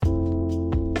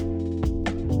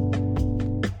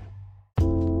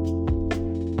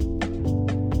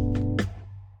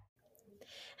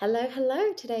Hello,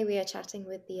 hello. Today we are chatting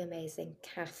with the amazing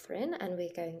Catherine, and we're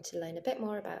going to learn a bit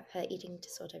more about her eating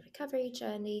disorder recovery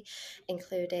journey,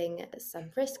 including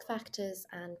some risk factors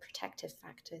and protective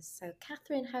factors. So,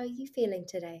 Catherine, how are you feeling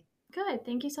today? Good.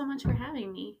 Thank you so much for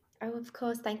having me. Oh, of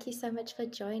course. Thank you so much for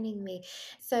joining me.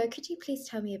 So, could you please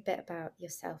tell me a bit about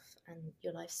yourself and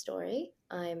your life story?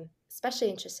 I'm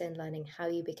especially interested in learning how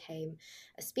you became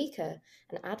a speaker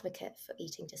and advocate for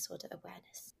eating disorder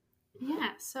awareness.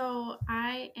 Yeah, so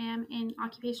I am an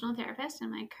occupational therapist in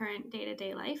my current day to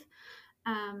day life.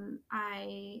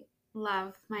 I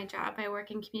love my job. I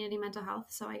work in community mental health,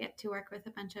 so I get to work with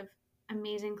a bunch of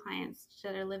amazing clients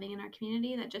that are living in our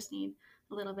community that just need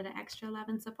a little bit of extra love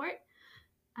and support.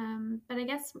 But I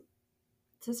guess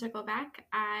to circle back,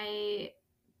 I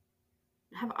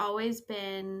have always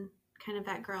been kind of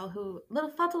that girl who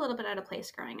felt a little bit out of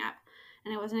place growing up,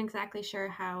 and I wasn't exactly sure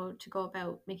how to go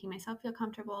about making myself feel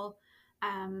comfortable.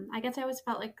 I guess I always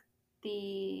felt like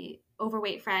the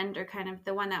overweight friend, or kind of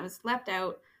the one that was left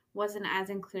out, wasn't as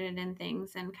included in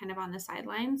things and kind of on the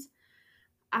sidelines.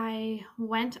 I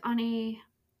went on a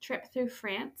trip through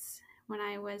France when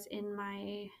I was in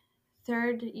my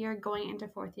third year going into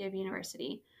fourth year of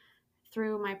university.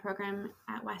 Through my program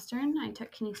at Western, I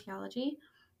took kinesiology.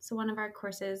 So one of our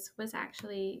courses was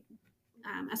actually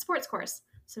a sports course.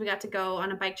 So we got to go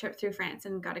on a bike trip through France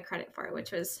and got a credit for it,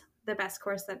 which was the best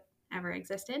course that ever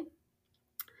existed.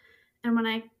 And when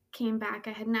I came back,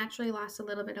 I had naturally lost a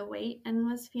little bit of weight and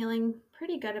was feeling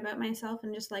pretty good about myself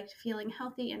and just liked feeling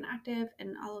healthy and active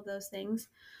and all of those things.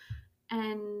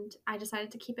 And I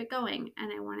decided to keep it going.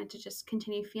 And I wanted to just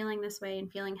continue feeling this way and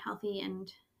feeling healthy.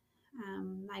 And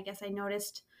I guess I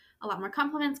noticed a lot more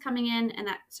compliments coming in, and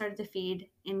that started to feed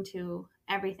into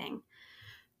everything.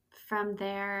 From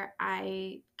there,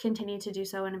 I continued to do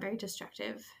so in a very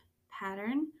destructive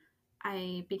pattern.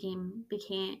 I began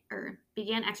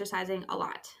exercising a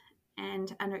lot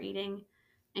and under eating,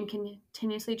 and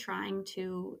continuously trying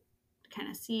to kind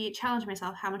of challenge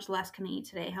myself. How much less can I eat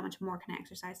today? How much more can I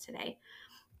exercise today?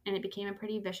 And it became a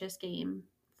pretty vicious game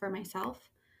for myself.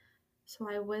 So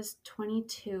I was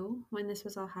 22 when this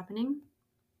was all happening,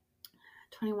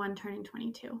 21 turning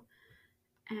 22.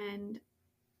 And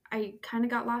I kind of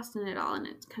got lost in it all, and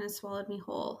it kind of swallowed me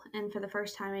whole. And for the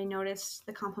first time, I noticed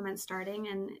the compliments starting,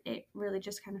 and it really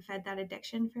just kind of fed that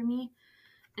addiction for me.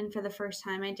 And for the first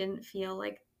time, I didn't feel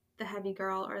like the heavy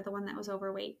girl or the one that was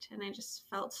overweight, and I just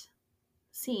felt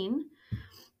seen.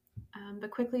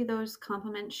 But quickly, those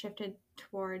compliments shifted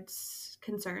towards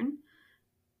concern,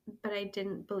 but I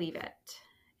didn't believe it.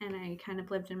 And I kind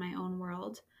of lived in my own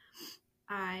world.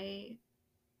 I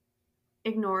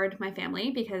ignored my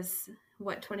family because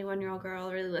what 21-year-old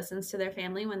girl really listens to their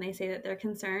family when they say that they're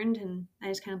concerned? And I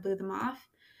just kind of blew them off.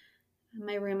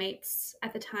 My roommates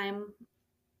at the time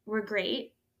were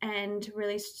great and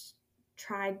really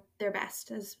tried their best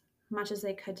as much as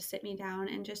they could to sit me down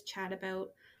and just chat about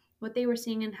what they were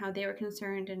seeing and how they were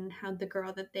concerned, and how the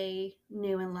girl that they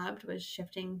knew and loved was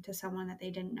shifting to someone that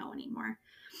they didn't know anymore.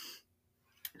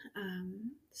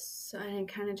 So I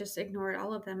kind of just ignored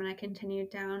all of them, and I continued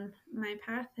down my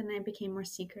path, and I became more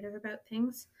secretive about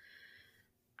things.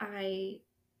 I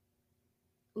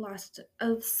lost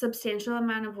a substantial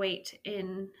amount of weight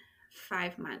in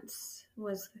 5 months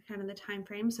was kind of the time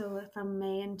frame. So from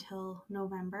May until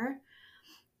November.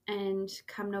 And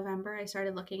come November, I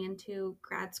started looking into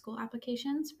grad school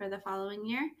applications for the following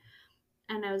year.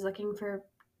 And I was looking for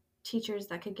teachers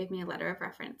that could give me a letter of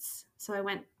reference. So I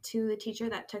went to the teacher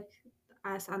that took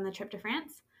us on the trip to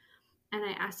France, and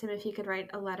I asked him if he could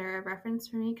write a letter of reference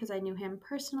for me because I knew him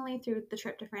personally through the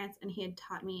trip to France, and he had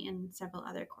taught me in several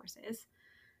other courses.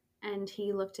 And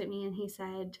he looked at me and he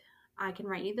said, I can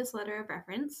write you this letter of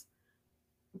reference,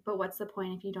 but what's the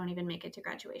point if you don't even make it to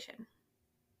graduation?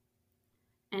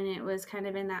 And it was kind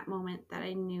of in that moment that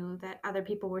I knew that other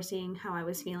people were seeing how I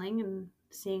was feeling and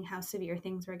seeing how severe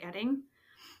things were getting.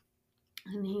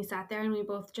 And he sat there and we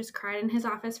both just cried in his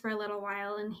office for a little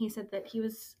while. And he said that he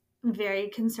was very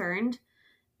concerned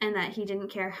and that he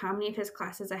didn't care how many of his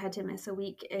classes I had to miss a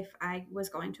week if I was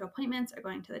going to appointments or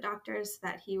going to the doctors,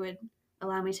 that he would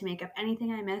allow me to make up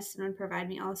anything I missed and would provide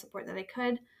me all the support that I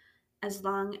could, as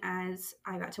long as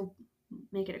I got to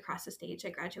make it across the stage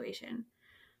at graduation.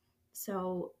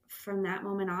 So from that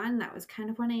moment on, that was kind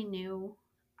of when I knew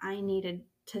I needed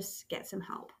to get some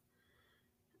help.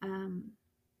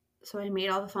 So I made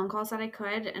all the phone calls that I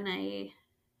could, and I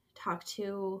tried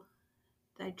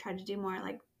to do more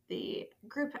like the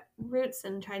group routes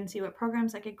and try and see what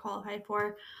programs I could qualify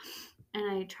for.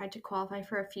 And I tried to qualify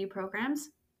for a few programs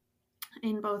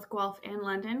in both Guelph and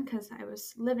London because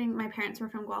my parents were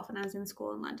from Guelph and I was in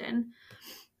school in London.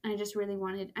 I just really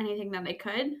wanted anything that I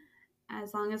could,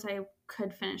 as long as I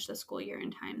could finish the school year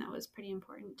in time. That was pretty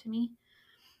important to me.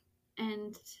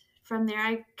 And from there,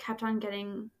 I kept on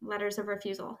getting letters of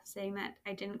refusal saying that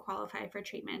I didn't qualify for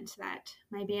treatment, that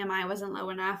my BMI wasn't low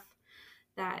enough,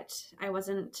 that I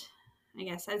wasn't, I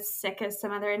guess, as sick as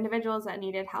some other individuals that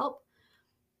needed help.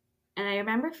 And I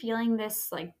remember feeling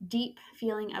this like deep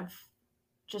feeling of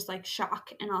just like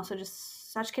shock and also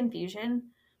just such confusion,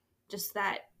 just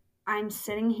that I'm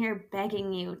sitting here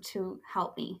begging you to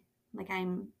help me. Like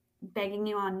I'm begging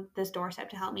you on this doorstep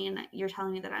to help me, and you're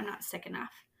telling me that I'm not sick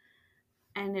enough.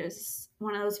 And it was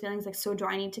one of those feelings like, so do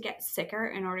I need to get sicker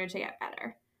in order to get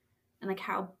better? And like,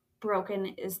 how broken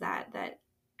is that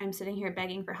I'm sitting here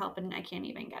begging for help and I can't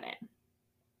even get it.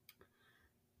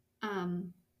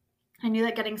 I knew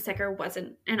that getting sicker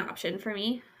wasn't an option for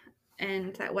me,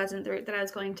 and that wasn't the route that I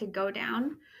was going to go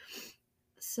down.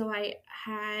 So I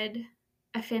had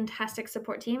a fantastic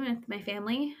support team with my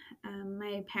family.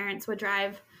 My parents would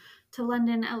drive to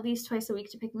London at least twice a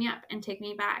week to pick me up and take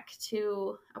me back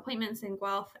to appointments in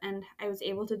Guelph, and I was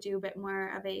able to do a bit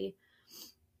more of a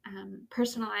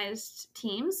personalized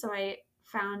team. So I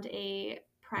found a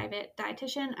private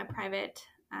dietitian, a private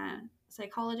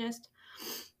psychologist,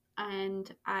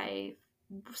 and I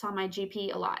saw my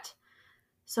GP a lot.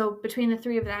 So between the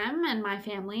three of them and my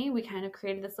family, we kind of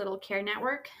created this little care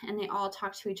network, and they all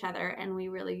talked to each other, and we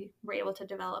really were able to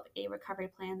develop a recovery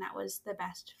plan that was the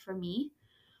best for me.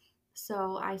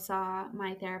 So I saw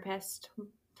my therapist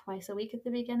twice a week at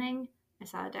the beginning. I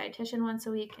saw a dietitian once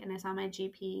a week, and I saw my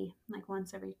GP like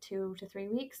once every 2 to 3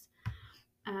 weeks,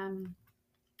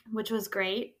 which was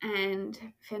great and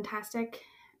fantastic.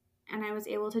 And I was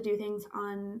able to do things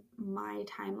on my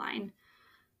timeline.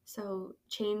 So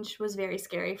change was very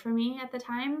scary for me at the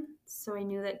time. So I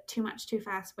knew that too much too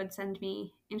fast would send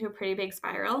me into a pretty big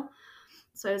spiral.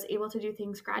 So I was able to do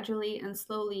things gradually and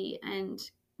slowly and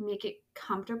make it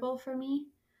comfortable for me,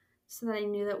 so that I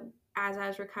knew that as I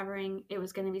was recovering, it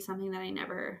was going to be something that I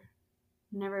never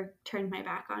turned my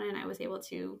back on, and I was able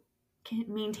to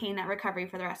maintain that recovery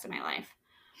for the rest of my life.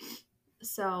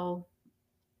 So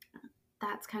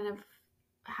that's kind of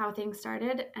how things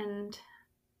started. And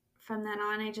from then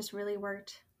on, I just really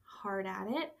worked hard at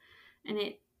it. And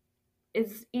it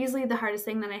is easily the hardest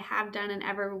thing that I have done and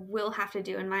ever will have to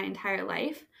do in my entire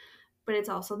life. But it's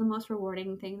also the most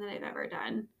rewarding thing that I've ever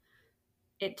done.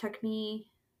 It took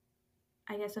me,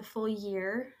 I guess, a full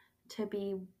year to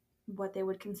be what they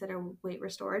would consider weight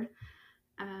restored.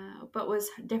 But was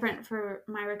different for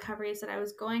my recovery is that I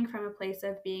was going from a place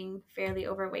of being fairly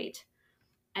overweight,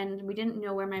 and we didn't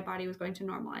know where my body was going to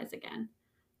normalize again.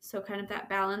 So kind of that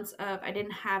balance of, I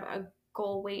didn't have a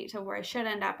goal weight of where I should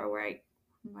end up or where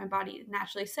my body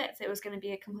naturally sits. It was going to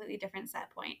be a completely different set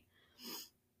point.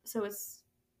 So it was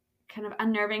kind of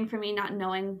unnerving for me not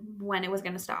knowing when it was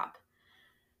going to stop.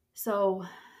 So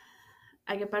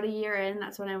about a year in,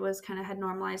 that's when I was kind of had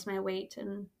normalized my weight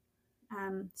and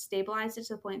stabilized it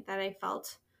to the point that I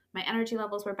felt my energy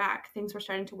levels were back. Things were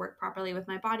starting to work properly with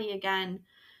my body again.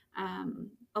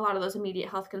 A lot of those immediate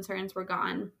health concerns were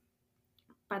gone,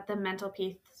 but the mental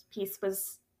piece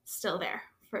was still there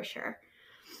for sure.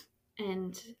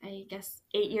 And I guess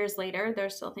 8 years later,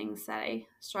 there's still things that I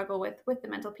struggle with the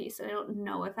mental piece, and I don't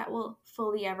know if that will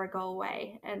fully ever go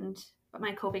away. But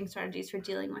my coping strategies for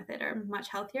dealing with it are much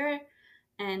healthier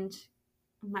and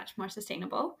much more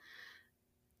sustainable.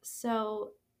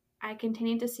 So I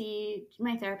continued to see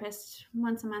my therapist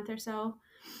once a month or so,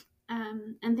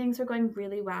 and things were going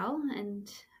really well.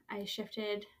 And I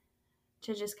shifted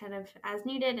to just kind of as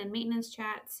needed and maintenance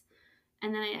chats.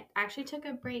 And then I actually took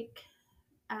a break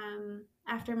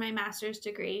after my master's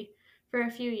degree for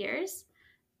a few years.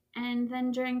 And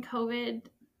then during COVID,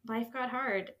 life got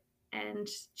hard and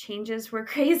changes were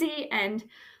crazy, and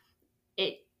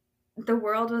the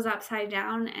world was upside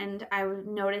down. And I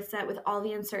noticed that with all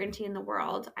the uncertainty in the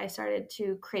world, I started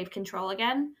to crave control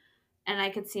again. And I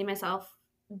could see myself,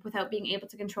 without being able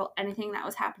to control anything that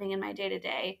was happening in my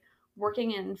day-to-day,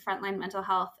 working in frontline mental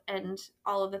health and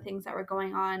all of the things that were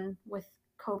going on with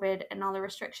COVID and all the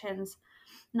restrictions,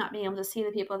 not being able to see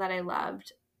the people that I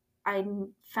loved. I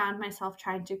found myself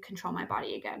trying to control my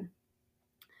body again.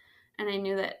 And I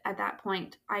knew that at that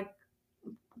point, I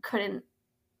couldn't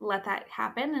let that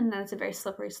happen, and that's a very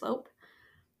slippery slope.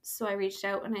 So I reached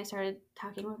out and I started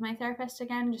talking with my therapist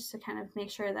again, just to kind of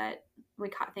make sure that we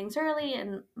caught things early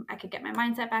and I could get my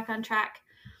mindset back on track.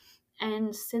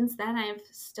 And since then, I've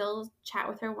still chat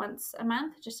with her once a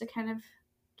month, just to kind of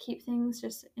keep things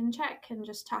just in check and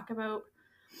just talk about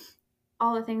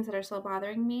all the things that are still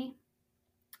bothering me.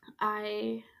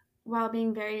 While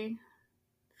being very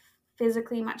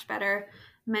physically much better,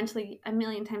 mentally a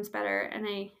million times better and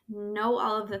I know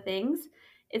all of the things,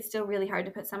 it's still really hard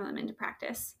to put some of them into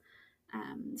practice,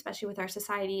 especially with our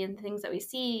society and the things that we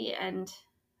see and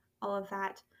all of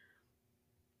that.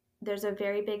 There's a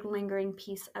very big lingering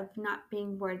piece of not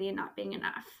being worthy and not being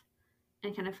enough,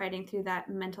 and kind of fighting through that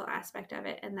mental aspect of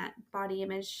it. And that body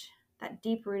image, that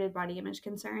deep rooted body image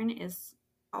concern is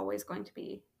always going to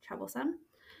be troublesome.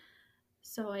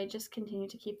 So I just continue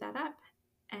to keep that up.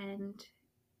 And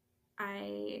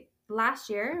I last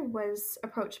year was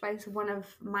approached by one of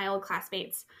my old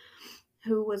classmates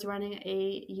who was running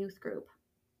a youth group,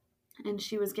 and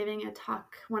she was giving a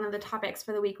talk. One of the topics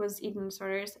for the week was eating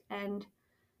disorders, and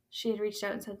she had reached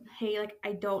out and said, hey, like,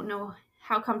 I don't know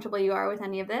how comfortable you are with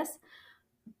any of this,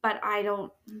 but I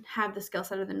don't have the skill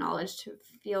set or the knowledge to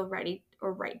feel ready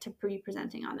or right to be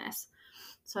presenting on this.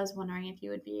 So I was wondering if you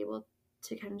would be able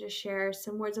to kind of just share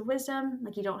some words of wisdom.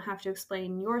 Like, you don't have to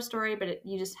explain your story, but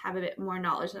you just have a bit more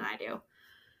knowledge than I do.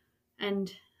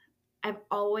 And I've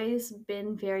always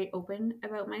been very open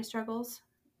about my struggles.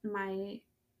 My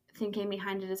thinking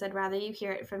behind it is I'd rather you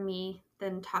hear it from me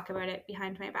than talk about it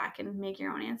behind my back and make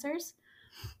your own answers.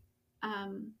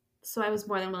 So I was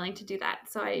more than willing to do that.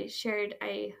 So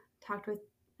I talked with,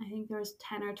 I think there was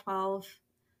 10 or 12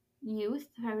 youth,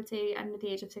 I would say under the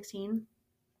age of 16,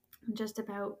 just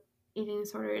about eating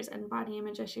disorders and body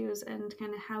image issues and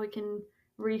kind of how we can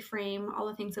reframe all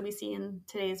the things that we see in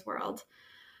today's world.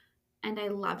 And I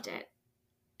loved it.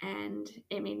 And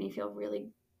it made me feel really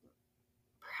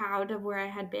proud of where I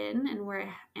had been and where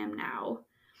I am now.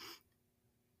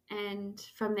 And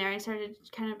from there, I started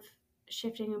kind of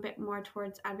shifting a bit more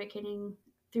towards advocating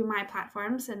through my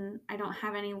platforms. And I don't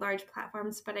have any large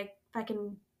platforms, but if I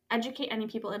can educate any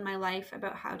people in my life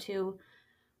about how to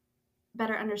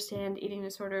better understand eating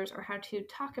disorders or how to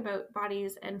talk about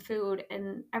bodies and food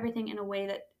and everything in a way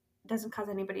that doesn't cause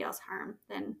anybody else harm,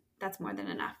 then that's more than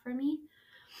enough for me.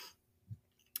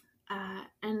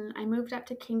 And I moved up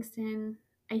to Kingston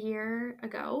a year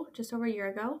ago, just over a year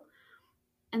ago.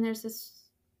 And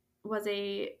was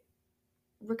a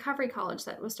recovery college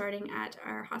that was starting at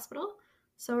our hospital.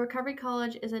 So recovery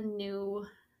college is a new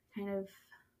kind of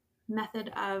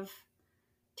method of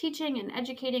teaching and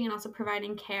educating and also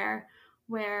providing care,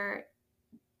 where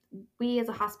we as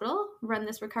a hospital run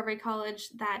this recovery college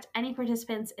that any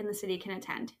participants in the city can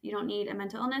attend. You don't need a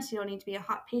mental illness. You don't need to be a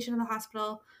hot patient in the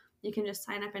hospital. You can just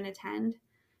sign up and attend.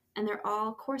 And they're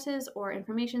all courses or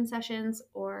information sessions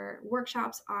or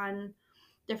workshops on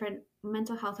different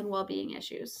mental health and well-being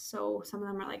issues. So some of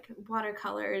them are like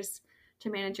watercolors to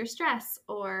manage your stress,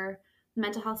 or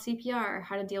mental health CPR,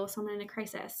 how to deal with someone in a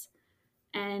crisis.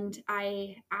 And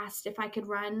I asked if I could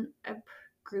run a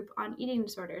group on eating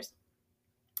disorders.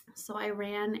 So I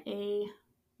ran a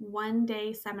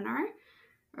one-day seminar,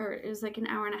 or it was like an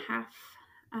hour and a half,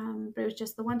 but it was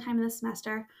just the one time in the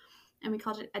semester, and we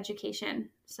called it education.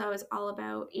 So it was all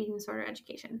about eating disorder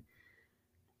education.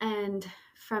 And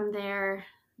from there,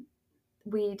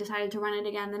 we decided to run it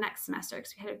again the next semester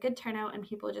because we had a good turnout and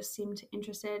people just seemed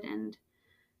interested and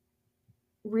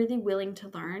really willing to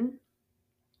learn.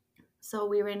 So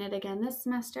we ran it again this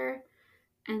semester.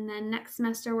 And then next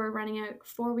semester, we're running a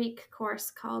 4-week course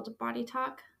called Body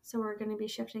Talk. So we're going to be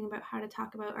shifting about how to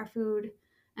talk about our food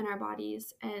and our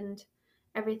bodies and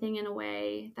everything in a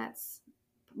way that's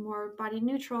more body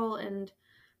neutral, and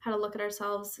how to look at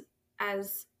ourselves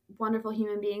as wonderful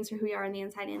human beings for who we are on the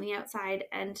inside and the outside,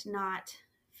 and not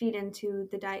feed into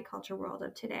the diet culture world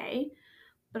of today,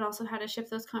 but also how to shift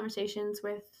those conversations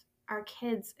with our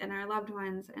kids and our loved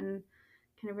ones and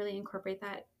kind of really incorporate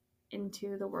that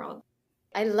into the world.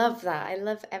 I love that. I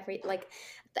love like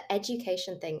the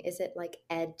education thing. Is it like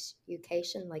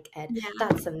education, like ed? Yeah.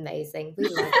 That's amazing. We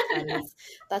like puns.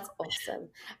 That's awesome.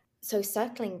 So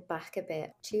circling back a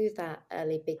bit to that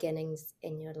early beginnings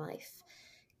in your life,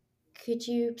 could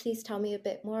you please tell me a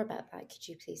bit more about that? Could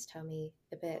you please tell me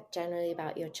a bit generally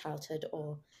about your childhood,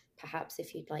 or perhaps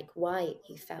if you'd like, why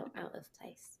you felt out of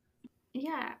place?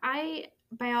 Yeah,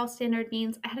 by all standard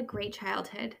means, I had a great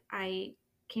childhood. I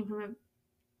came from an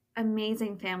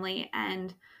amazing family,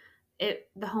 and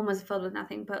the home was filled with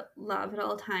nothing but love at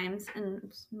all times.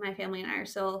 And my family and I are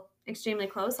still extremely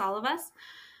close, all of us.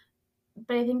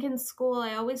 But I think in school,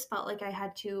 I always felt like I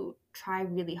had to try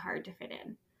really hard to fit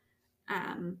in.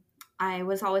 Um, I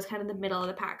was always kind of the middle of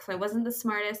the pack. So I wasn't the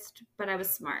smartest, but I was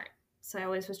smart. So I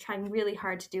always was trying really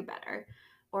hard to do better.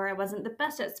 Or I wasn't the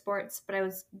best at sports, but I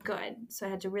was good. So I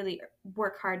had to really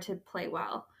work hard to play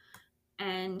well.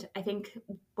 And I think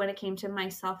when it came to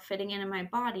myself fitting in my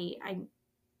body, I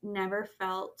never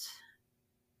felt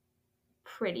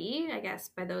pretty, I guess,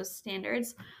 by those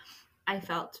standards. I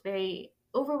felt very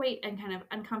overweight and kind of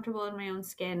uncomfortable in my own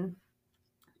skin,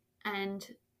 and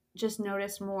just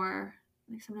noticed more.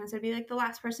 Like sometimes I'd be like the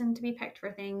last person to be picked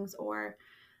for things, or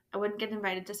I wouldn't get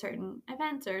invited to certain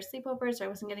events or sleepovers, or I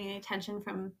wasn't getting any attention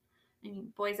from, I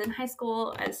mean, boys in high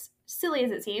school, as silly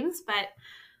as it seems. But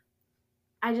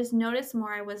I just noticed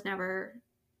more I was never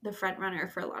the front runner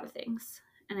for a lot of things.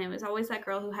 And I was always that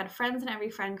girl who had friends in every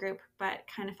friend group, but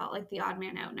kind of felt like the odd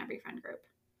man out in every friend group.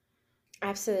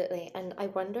 Absolutely. And I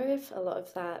wonder if a lot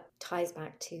of that ties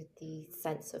back to the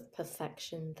sense of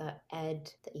perfection that Ed,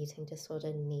 the eating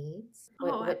disorder, needs.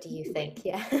 Oh, What do you absolutely. think?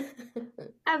 Yeah.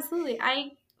 Absolutely.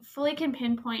 I fully can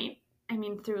pinpoint, I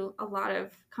mean, through a lot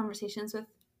of conversations with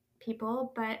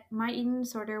people, but my eating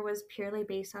disorder was purely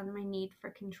based on my need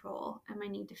for control and my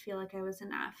need to feel like I was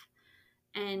enough.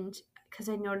 And because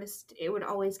I noticed it would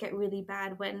always get really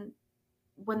bad when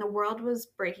the world was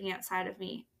breaking outside of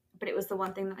me, but it was the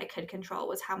one thing that I could control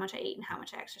was how much I ate and how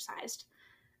much I exercised.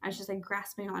 I was just like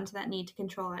grasping onto that need to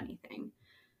control anything.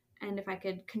 And if I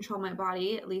could control my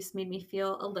body, at least made me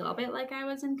feel a little bit like I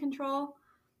was in control.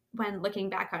 When looking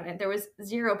back on it, there was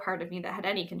zero part of me that had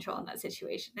any control in that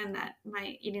situation, and that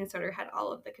my eating disorder had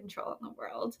all of the control in the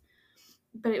world.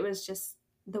 But it was just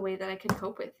the way that I could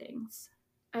cope with things.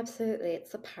 Absolutely.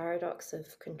 It's the paradox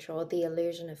of control, the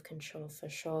illusion of control for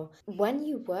sure. When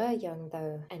you were young,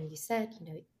 though, and you said,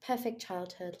 perfect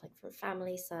childhood, like from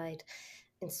family side,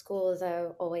 in school,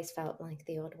 though, always felt like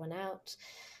the odd one out.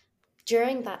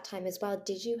 During that time as well,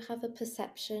 did you have a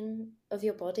perception of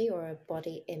your body or a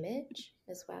body image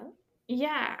as well?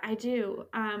 Yeah, I do.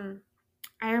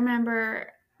 I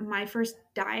remember my first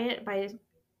diet by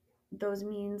those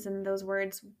means and those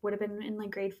words would have been in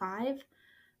like grade 5.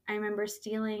 I remember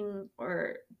stealing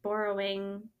or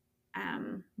borrowing.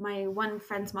 My one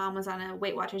friend's mom was on a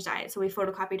Weight Watchers diet, so we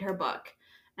photocopied her book.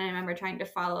 And I remember trying to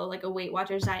follow like a Weight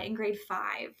Watchers diet in grade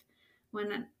 5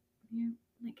 when you're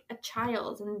like a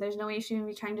child, and there's no way you should even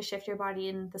be trying to shift your body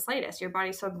in the slightest. Your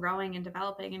body's still growing and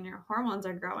developing, and your hormones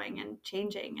are growing and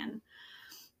changing. And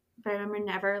but I remember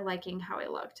never liking how I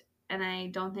looked, and I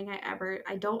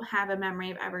don't have a memory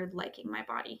of ever liking my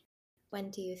body. When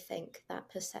do you think that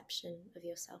perception of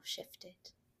yourself shifted?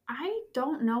 I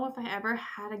don't know if I ever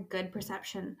had a good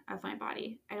perception of my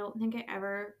body. I don't think I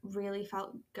ever really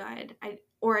felt good. I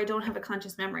don't have a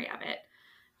conscious memory of it.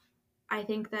 I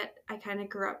think that I kind of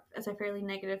grew up as a fairly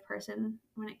negative person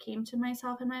when it came to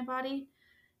myself and my body,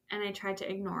 and I tried to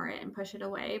ignore it and push it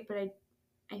away, but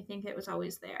I think it was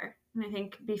always there. And I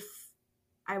think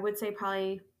I would say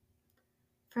probably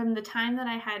from the time that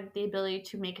I had the ability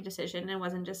to make a decision and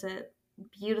wasn't just a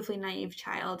beautifully naive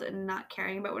child and not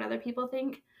caring about what other people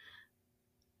think,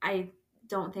 I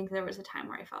don't think there was a time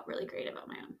where I felt really great about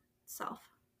my own self.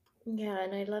 Yeah,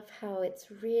 and I love how it's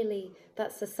really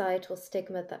that societal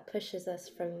stigma that pushes us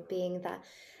from being that,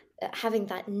 having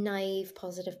that naive,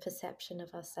 positive perception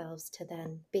of ourselves to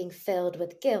then being filled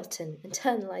with guilt and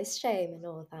internalized shame and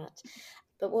all that.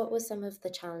 But what were some of the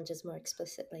challenges more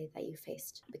explicitly that you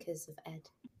faced because of Ed?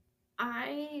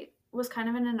 I was kind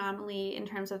of an anomaly in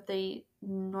terms of the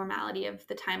normality of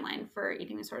the timeline for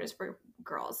eating disorders for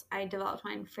girls. I developed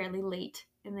mine fairly late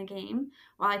in the game.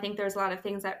 While I think there's a lot of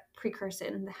things that precursed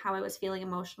in how I was feeling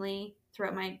emotionally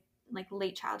throughout my like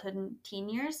late childhood and teen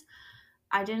years,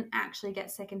 I didn't actually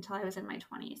get sick until I was in my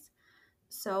 20s.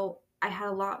 So I had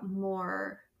a lot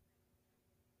more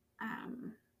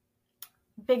um,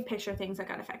 big picture things that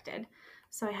got affected.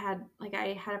 So I had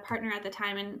a partner at the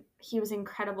time, and he was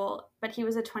incredible, but he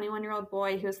was a 21-year-old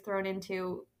boy who was thrown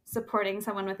into supporting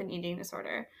someone with an eating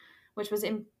disorder, which was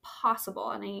impossible.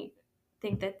 And I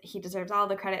think that he deserves all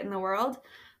the credit in the world,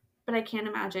 but I can't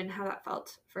imagine how that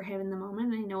felt for him in the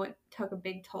moment. I know it took a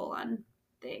big toll on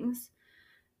things.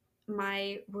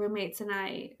 My roommates and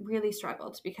I really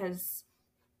struggled because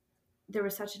there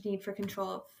was such a need for control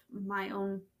of my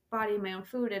own body, my own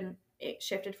food, and it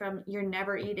shifted from you're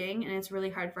never eating and it's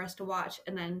really hard for us to watch,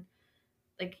 and then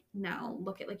like now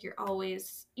look at like you're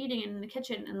always eating in the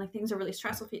kitchen and like things are really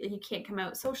stressful for you. Like you can't come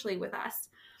out socially with us,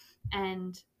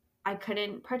 and I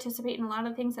couldn't participate in a lot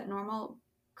of things that normal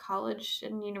college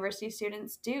and university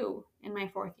students do in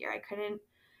my 4th year. I couldn't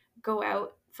go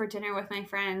out for dinner with my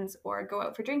friends or go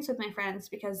out for drinks with my friends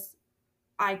because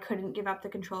I couldn't give up the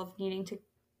control of needing to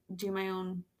do my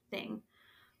own thing.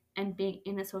 And being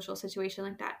in a social situation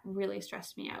like that really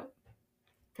stressed me out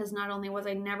because not only was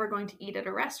I never going to eat at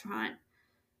a restaurant,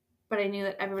 but I knew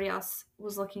that everybody else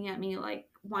was looking at me like,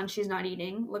 one, she's not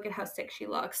eating, look at how sick she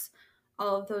looks.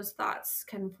 All of those thoughts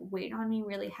kind of weighed on me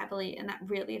really heavily, and that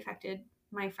really affected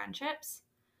my friendships.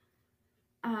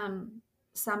 um,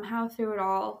 Somehow through it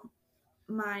all,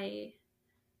 my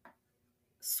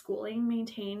schooling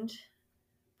maintained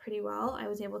pretty well. I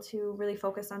was able to really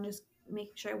focus on just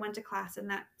making sure I went to class, and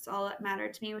that's all that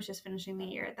mattered to me, was just finishing the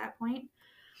year at that point,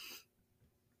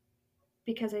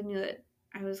 because I knew that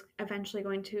I was eventually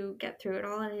going to get through it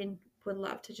all and I would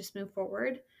love to just move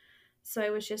forward. So I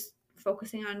was just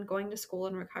focusing on going to school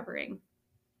and recovering.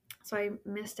 So I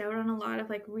missed out on a lot of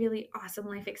like really awesome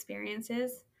life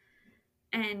experiences.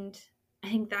 And I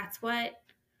think that's what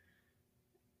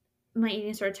my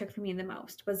eating disorder took from me the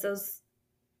most, was those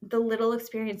the little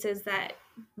experiences that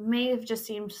may have just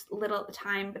seemed little at the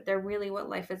time, but they're really what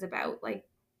life is about. Like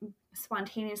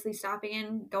spontaneously stopping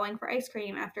and going for ice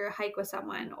cream after a hike with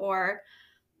someone, or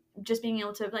just being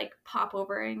able to like pop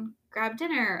over and grab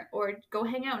dinner, or go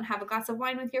hang out and have a glass of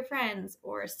wine with your friends,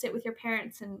 or sit with your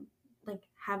parents and like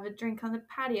have a drink on the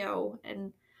patio,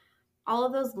 and all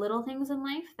of those little things in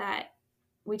life that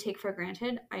we take for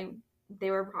granted. They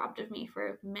were robbed of me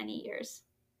for many years.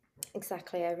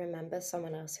 Exactly. I remember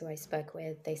someone else who I spoke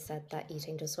with, they said that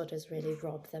eating disorders really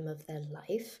rob them of their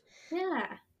life.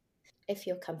 Yeah. If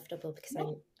you're comfortable, because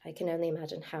I can only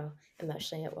imagine how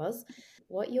emotionally it was.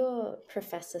 What your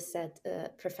professor said,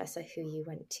 professor who you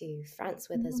went to France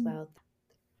with as Mhm. well,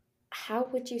 how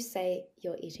would you say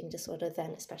your eating disorder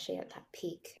then, especially at that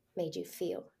peak, made you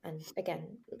feel? And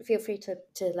again, feel free to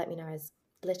let me know as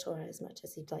little or as much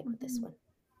as you'd like with this Mhm. one.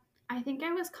 I think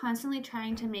I was constantly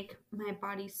trying to make my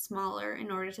body smaller in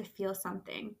order to feel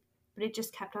something, but it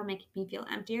just kept on making me feel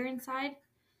emptier inside.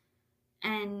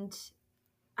 And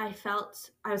I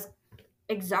was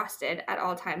exhausted at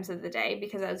all times of the day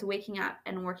because I was waking up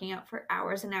and working out for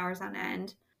hours and hours on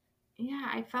end. Yeah,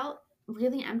 I felt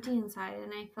really empty inside,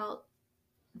 and I felt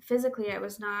physically I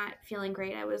was not feeling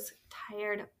great. I was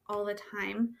tired all the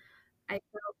time. I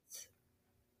felt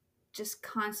just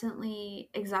constantly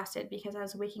exhausted because I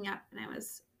was waking up and I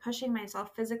was pushing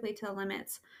myself physically to the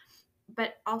limits,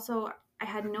 but also I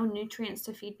had no nutrients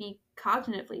to feed me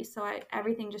cognitively. So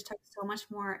everything just took so much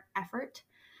more effort.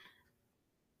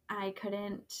 I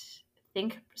couldn't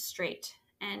think straight,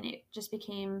 and it just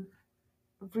became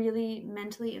really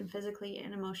mentally and physically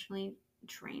and emotionally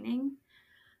draining,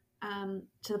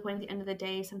 to the point at the end of the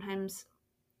day, sometimes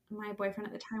my boyfriend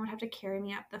at the time would have to carry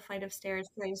me up the flight of stairs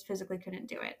because I just physically couldn't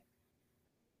do it.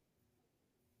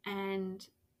 And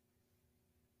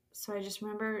so I just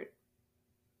remember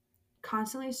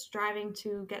constantly striving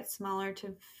to get smaller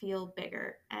to feel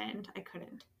bigger, and I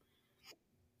couldn't.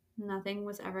 Nothing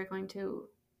was ever going to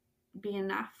be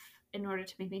enough in order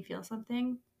to make me feel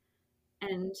something.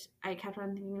 And I kept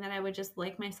on thinking that I would just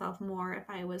like myself more if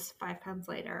I was 5 pounds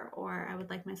lighter, or I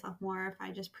would like myself more if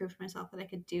I just proved to myself that I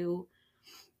could do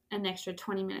an extra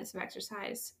 20 minutes of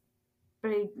exercise.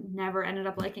 But I never ended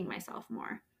up liking myself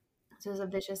more. So it was a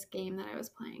vicious game that I was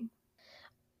playing.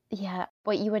 Yeah,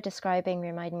 what you were describing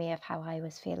reminded me of how I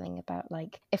was feeling about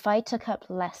like if I took up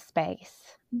less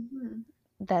space, Mm-hmm.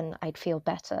 then I'd feel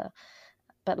better.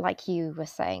 But like you were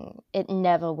saying, it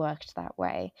never worked that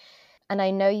way. And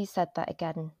I know you said that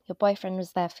again, your boyfriend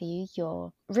was there for you,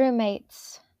 your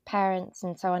roommates, parents,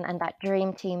 and so on, and that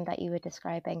dream team that you were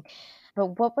describing.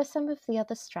 But what were some of the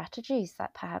other strategies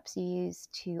that perhaps you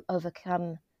used to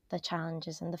overcome the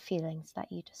challenges and the feelings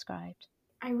that you described?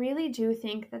 I really do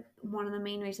think that one of the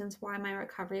main reasons why my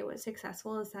recovery was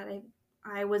successful is that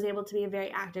I was able to be a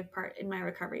very active part in my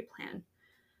recovery plan.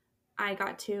 I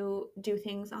got to do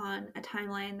things on a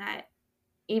timeline that,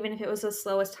 even if it was the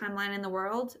slowest timeline in the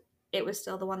world, it was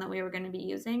still the one that we were going to be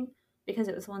using because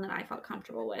it was the one that I felt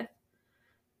comfortable with.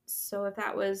 So if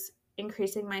that was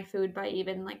increasing my food by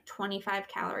even like 25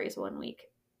 calories one week,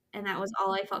 and that was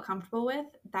all I felt comfortable with,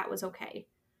 that was okay.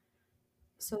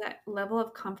 So that level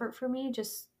of comfort for me,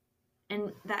 just,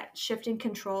 and that shifting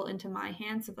control into my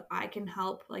hands so that I can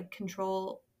help like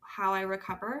control how I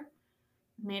recover,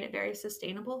 made it very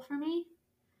sustainable for me.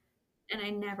 And I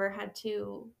never had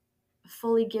to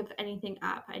fully give anything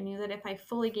up. I knew that if I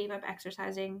fully gave up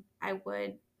exercising, I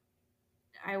would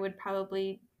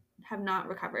probably have not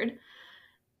recovered.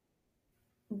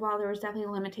 While there was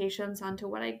definitely limitations onto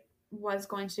what I was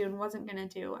going to do and wasn't going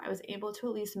to do, I was able to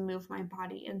at least move my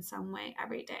body in some way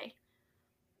every day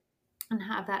and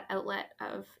have that outlet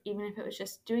of, even if it was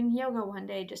just doing yoga one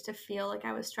day just to feel like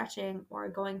I was stretching, or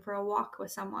going for a walk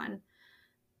with someone.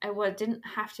 Didn't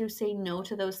have to say no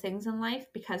to those things in life,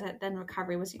 because then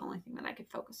recovery was the only thing that I could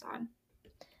focus on.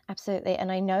 Absolutely.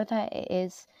 And I know that it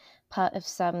is part of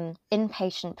some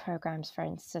inpatient programs, for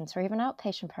instance, or even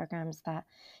outpatient programs that,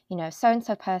 so and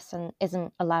so person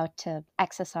isn't allowed to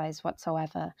exercise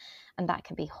whatsoever. And that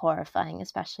can be horrifying,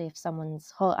 especially if someone's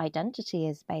whole identity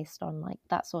is based on like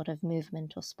that sort of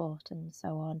movement or sport and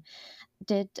so on.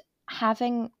 Did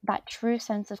having that true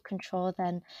sense of control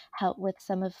then help with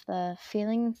some of the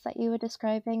feelings that you were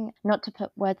describing? Not to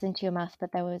put words into your mouth,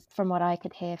 but there was, from what I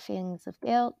could hear, feelings of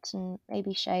guilt and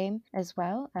maybe shame as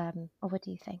well. Or what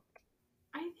do you think?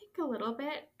 I think a little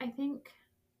bit. I think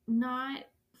not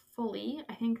fully.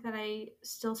 I think that I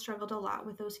still struggled a lot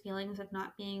with those feelings of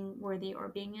not being worthy or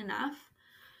being enough.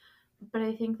 But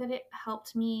I think that it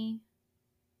helped me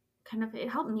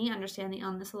understand the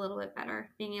illness a little bit better,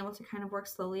 being able to kind of work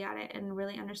slowly at it and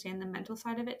really understand the mental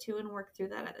side of it too and work through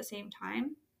that at the same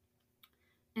time.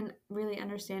 And really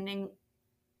understanding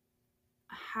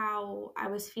how I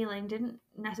was feeling didn't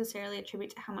necessarily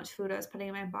attribute to how much food I was putting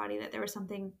in my body, that there was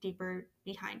something deeper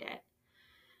behind it.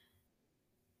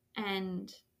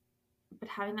 And but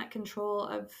having that control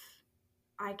of,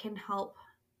 I can help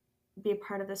be a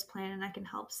part of this plan, and I can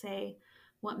help say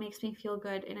what makes me feel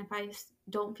good. And if I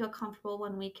don't feel comfortable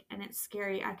one week and it's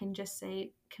scary, I can just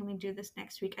say, can we do this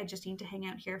next week? I just need to hang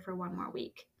out here for one more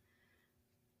week.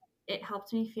 It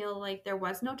helped me feel like there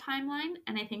was no timeline.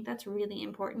 And I think that's really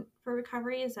important for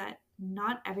recovery, is that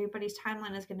not everybody's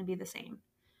timeline is going to be the same.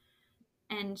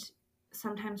 And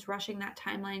sometimes rushing that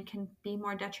timeline can be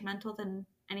more detrimental than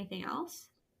anything else.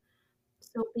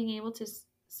 So being able to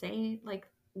say, like,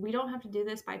 we don't have to do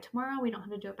this by tomorrow, we don't have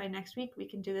to do it by next week, we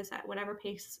can do this at whatever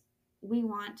pace we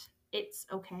want, it's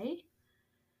okay.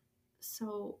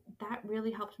 So that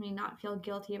really helped me not feel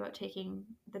guilty about taking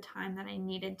the time that I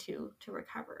needed to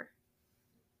recover.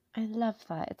 I love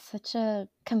that. It's such a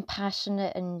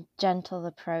compassionate and gentle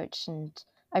approach, and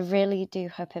I really do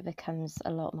hope it becomes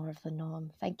a lot more of the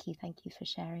norm. Thank you for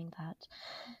sharing that.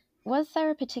 Was there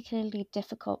a particularly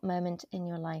difficult moment in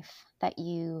your life that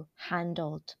you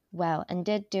handled well, and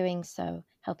did doing so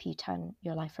help you turn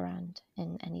your life around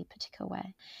in any particular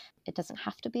way? It doesn't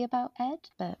have to be about Ed,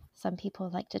 but some people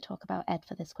like to talk about Ed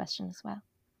for this question as well.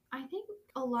 I think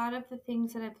a lot of the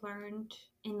things that I've learned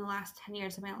in the last 10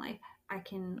 years of my life, I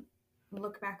can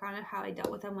look back on it, how I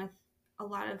dealt with them with a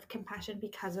lot of compassion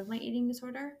because of my eating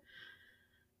disorder.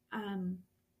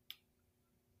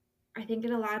 I think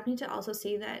it allowed me to also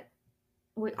see that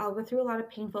we all go through a lot of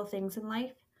painful things in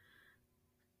life.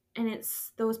 And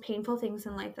it's those painful things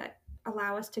in life that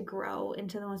allow us to grow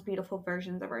into the most beautiful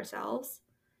versions of ourselves.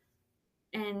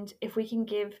 And if we can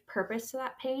give purpose to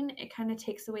that pain, it kind of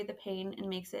takes away the pain and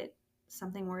makes it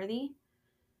something worthy.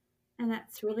 And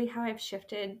that's really how I've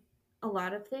shifted a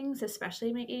lot of things,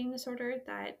 especially my eating disorder,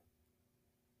 that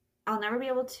I'll never be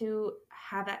able to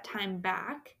have that time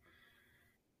back.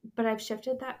 But I've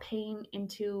shifted that pain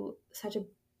into such an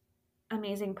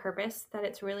amazing purpose that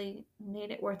it's really made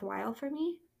it worthwhile for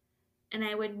me. And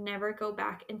I would never go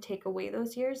back and take away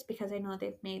those years, because I know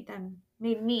they've made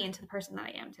me into the person that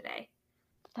I am today.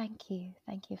 Thank you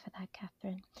for that,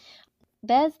 Catherine.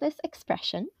 There's this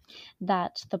expression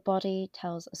that the body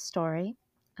tells a story,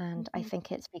 and I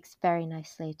think it speaks very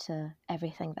nicely to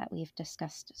everything that we've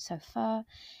discussed so far,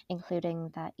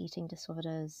 including that eating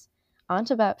disorders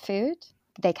aren't about food.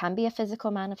 They can be a physical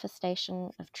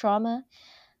manifestation of trauma,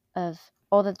 of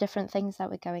all the different things that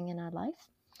were going in our life.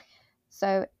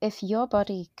 So if your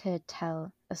body could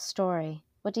tell a story,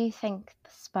 what do you think the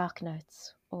spark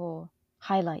notes or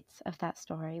highlights of that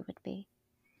story would be?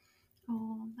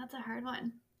 Oh, that's a hard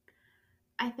one.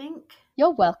 I think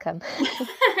You're welcome.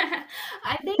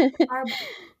 I think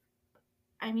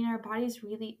our bodies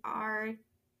really are,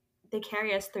 they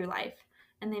carry us through life,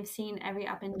 and they've seen every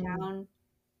up and down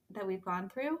that we've gone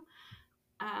through.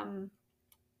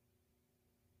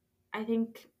 I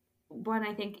think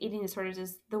eating disorders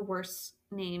is the worst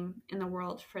name in the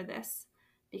world for this,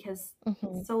 because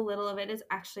so little of it is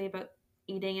actually about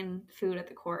eating and food at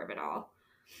the core of it all.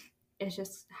 It's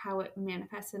just how it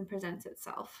manifests and presents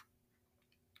itself.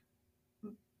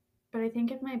 But I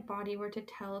think if my body were to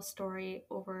tell a story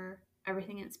over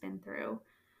everything it's been through,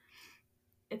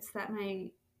 it's that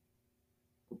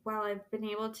while I've been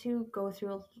able to go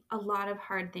through a lot of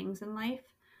hard things in life,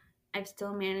 I've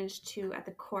still managed to, at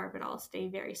the core of it all, stay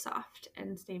very soft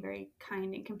and stay very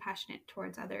kind and compassionate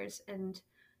towards others, and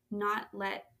not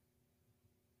let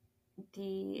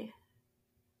the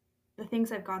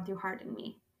things I've gone through harden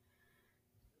me.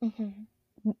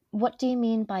 What do you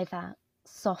mean by that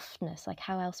softness? Like,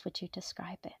 how else would you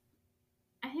describe it?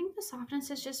 I think the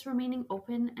softness is just remaining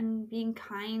open and being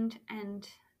kind and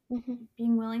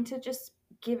being willing to just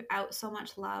give out so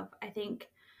much love. I think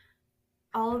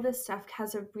all of this stuff it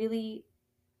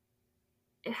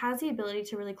has the ability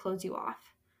to really close you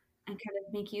off and kind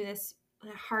of make you this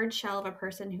hard shell of a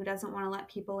person who doesn't want to let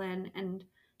people in and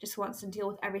just wants to deal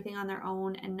with everything on their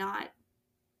own, and not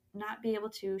be able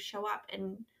to show up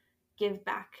and give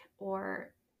back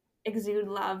or exude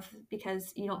love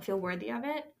because you don't feel worthy of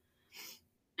it.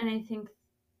 And I think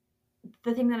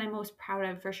the thing that I'm most proud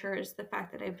of for sure is the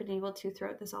fact that I've been able to,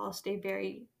 throughout this all, stay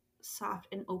very soft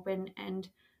and open and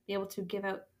be able to give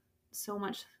out so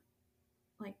much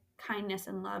like kindness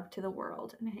and love to the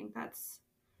world. And I think that's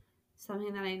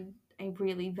something that I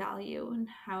really value and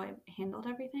how I've handled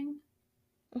everything.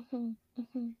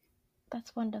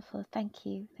 That's wonderful. Thank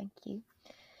you. Thank you.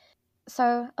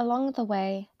 So, along the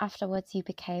way, afterwards, you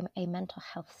became a mental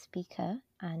health speaker,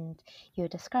 and you were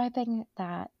describing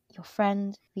that your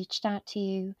friend reached out to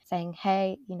you saying,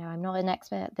 hey, I'm not an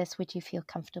expert at this. Would you feel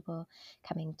comfortable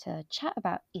coming to chat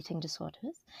about eating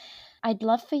disorders? I'd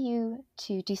love for you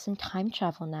to do some time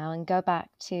travel now and go back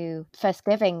to first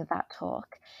giving that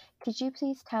talk. Could you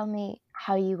please tell me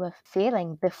how you were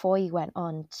feeling before you went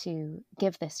on to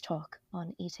give this talk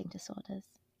on eating disorders?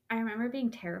 I remember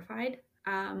being terrified.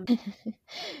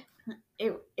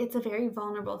 It's a very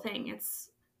vulnerable thing. It's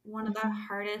one of the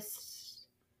hardest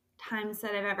times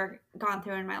that I've ever gone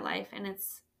through in my life, and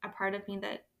it's a part of me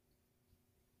that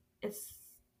it's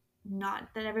not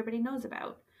that everybody knows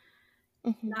about.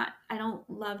 Not I don't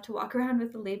love to walk around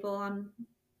with a label on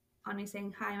me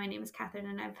saying, hi, my name is Catherine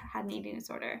and I've had an eating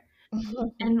disorder.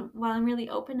 And while I'm really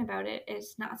open about it,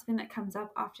 it's not something that comes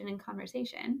up often in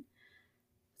conversation.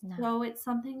 No. So it's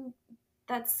something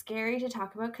that's scary to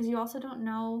talk about because you also don't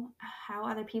know how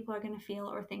other people are going to feel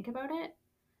or think about it.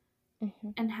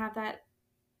 And have that,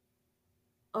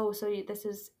 oh, so this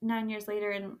is 9 years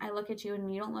later and I look at you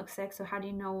and you don't look sick, so how do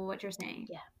you know what you're saying?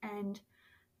 Yeah. And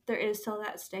there is still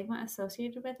that stigma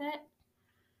associated with it.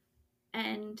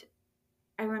 And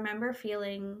I remember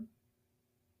feeling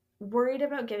worried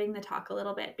about giving the talk a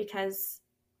little bit because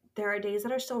there are days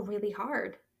that are still really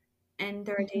hard. And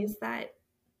there are days that,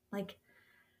 like,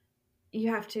 you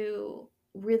have to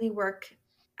really work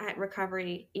at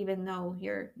recovery even though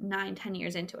you're 9-10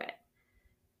 years into it.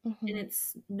 And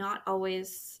it's not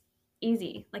always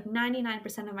easy. Like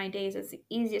 99% of my days, it's the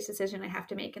easiest decision I have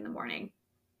to make in the morning.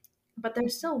 But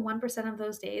there's still 1% of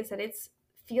those days that it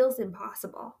feels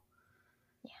impossible.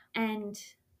 Yeah. And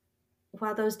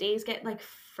while those days get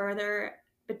further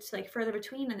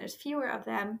between and there's fewer of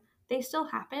them, they still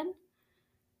happen.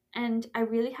 And I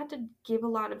really had to give a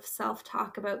lot of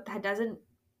self-talk about that.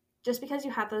 Just because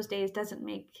you have those days doesn't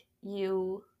make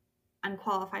you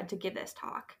unqualified to give this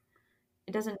talk.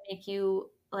 It doesn't make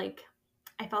you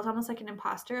I felt almost like an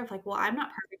imposter of well, I'm not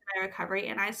perfect in my recovery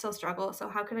and I still struggle, so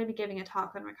how can I be giving a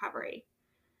talk on recovery?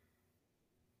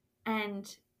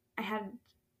 And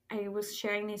I was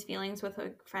sharing these feelings with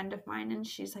a friend of mine, and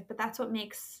she's like, but that's what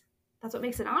makes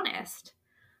it honest.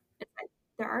 It's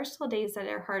there are still days that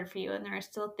are hard for you and there are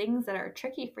still things that are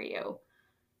tricky for you.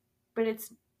 But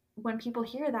it's when people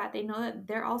hear that, they know that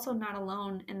they're also not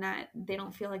alone and that they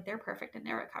don't feel like they're perfect in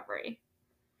their recovery.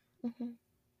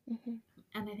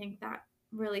 And I think that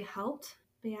really helped.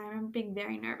 But yeah, I remember being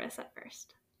very nervous at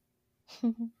first.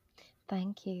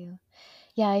 Thank you.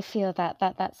 Yeah, I feel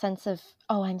that sense of,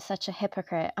 oh, I'm such a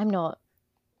hypocrite. I'm not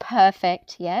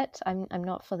perfect yet. I'm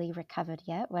not fully recovered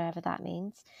yet, whatever that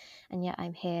means. And yet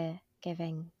I'm here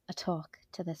giving a talk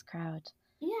to this crowd.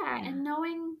 Yeah. And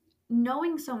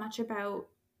knowing so much about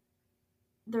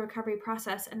the recovery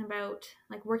process and about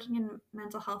working in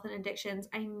mental health and addictions,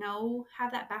 I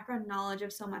have that background knowledge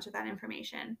of so much of that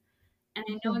information. And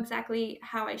I know exactly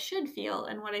how I should feel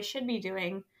and what I should be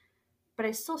doing, but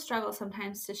I still struggle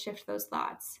sometimes to shift those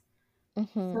thoughts.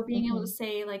 So being able to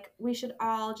say we should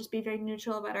all just be very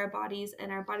neutral about our bodies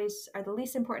and our bodies are the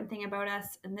least important thing about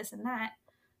us and this and that,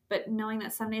 but knowing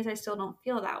that some days I still don't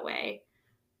feel that way,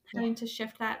 having to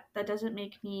shift that doesn't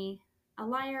make me a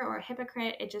liar or a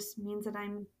hypocrite. It just means that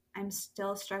I'm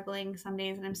still struggling some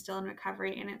days and I'm still in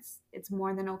recovery, and it's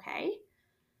more than okay.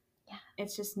 Yeah.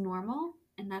 It's just normal,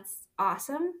 and that's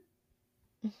awesome.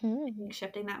 I Mm-hmm. think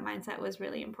shifting that mindset was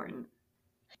really important.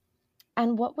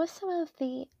 And what were some of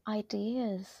the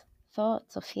ideas,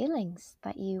 thoughts, or feelings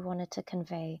that you wanted to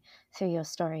convey through your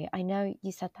story? I know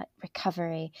you said that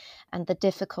recovery and the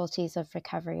difficulties of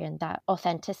recovery and that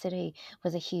authenticity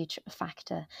was a huge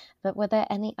factor, but were there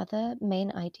any other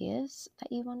main ideas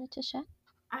that you wanted to share?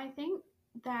 I think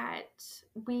that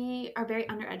we are very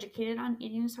undereducated on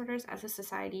eating disorders as a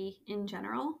society in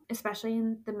general, especially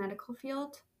in the medical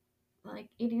field.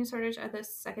 Eating disorders are the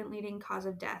second leading cause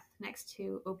of death next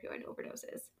to opioid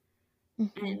overdoses.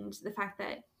 And the fact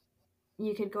that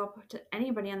you could go up to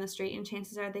anybody on the street and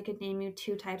chances are they could name you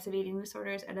 2 types of eating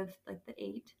disorders out of the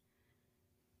 8.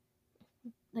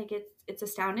 It's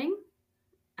astounding.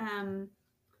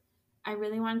 I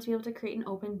really wanted to be able to create an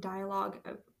open dialogue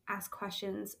of ask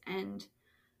questions and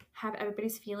have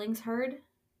everybody's feelings heard.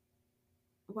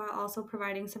 while also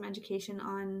providing some education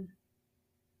on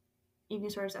eating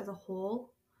disorders as a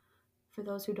whole for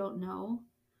those who don't know.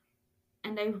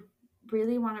 And I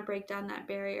really want to break down that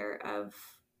barrier of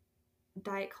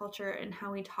diet culture and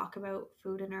how we talk about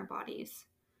food in our bodies,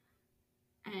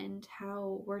 and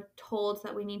how we're told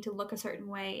that we need to look a certain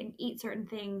way and eat certain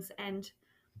things and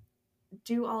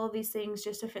do all of these things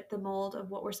just to fit the mold of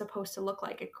what we're supposed to look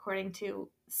like according to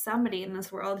somebody in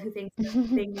this world who thinks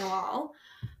they know all.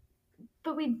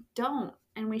 But we don't,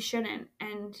 and we shouldn't,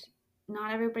 and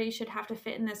not everybody should have to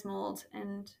fit in this mold,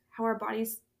 and how our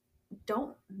bodies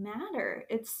don't matter.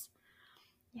 It's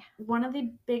one of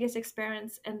the biggest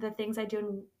experiments, and the things I do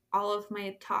in all of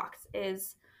my talks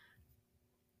is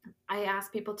I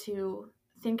ask people to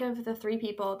think of the 3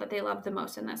 people that they love the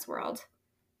most in this world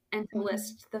and to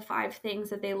list the 5 things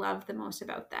that they love the most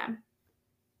about them.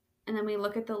 And then we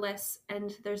look at the list,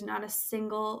 and there's not a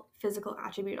single physical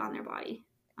attribute on their body,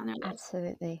 on their list.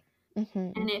 Absolutely.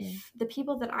 And if the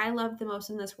people that I love the most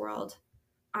in this world,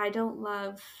 I don't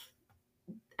love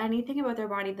anything about their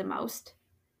body the most,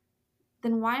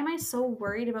 then why am I so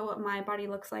worried about what my body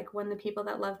looks like when the people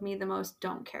that love me the most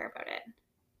don't care about it?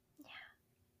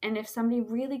 Yeah. And if somebody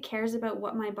really cares about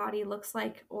what my body looks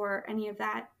like or any of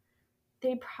that,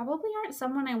 they probably aren't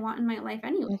someone I want in my life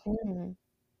anyway.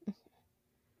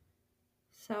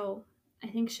 So I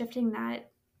think shifting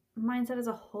that mindset as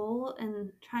a whole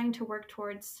and trying to work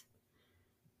towards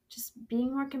just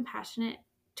being more compassionate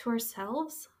to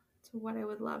ourselves is what I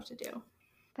would love to do.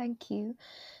 Thank you.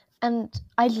 And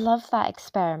I love that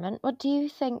experiment. What do you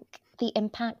think the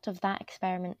impact of that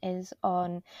experiment is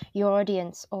on your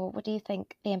audience, or what do you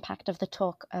think the impact of the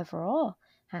talk overall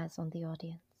has on the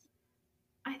audience?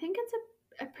 I think it's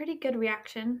a pretty good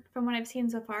reaction from what I've seen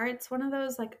so far. It's one of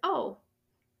those like, oh,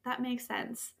 that makes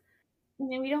sense. I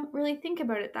mean, we don't really think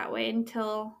about it that way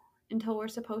until we're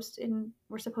supposed to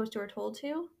or told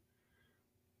to.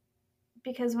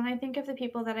 Because when I think of the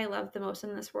people that I love the most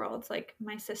in this world, like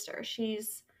my sister,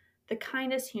 she's the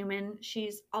kindest human.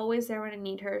 She's always there when I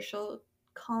need her. She'll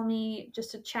call me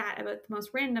just to chat about the most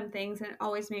random things, and it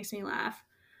always makes me laugh.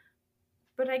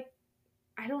 But I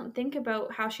don't think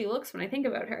about how she looks when I think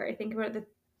about her. I think about the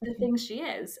things she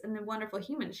is and the wonderful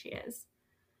human she is.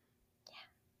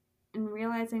 And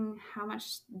realizing how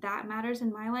much that matters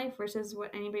in my life versus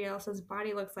what anybody else's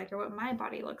body looks like or what my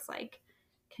body looks like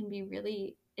can be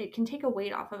really, it can take a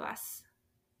weight off of us.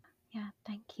 Yeah,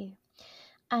 thank you.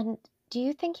 And do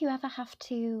you think you ever have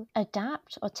to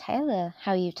adapt or tailor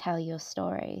how you tell your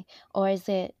story? Or is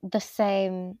it the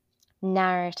same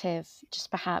narrative,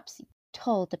 just perhaps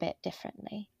told a bit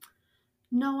differently?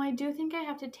 No, I do think I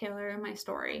have to tailor my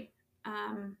story.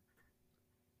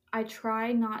 I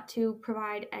try not to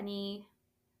provide any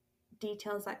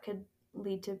details that could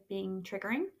lead to being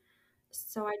triggering.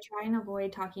 So I try and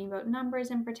avoid talking about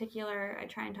numbers in particular. I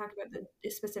try and talk about the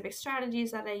specific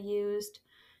strategies that I used,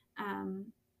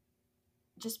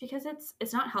 just because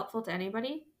it's not helpful to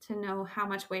anybody to know how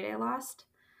much weight I lost.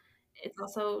 It's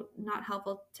also not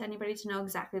helpful to anybody to know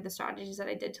exactly the strategies that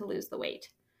I did to lose the weight.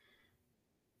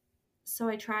 So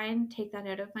I try and take that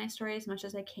out of my story as much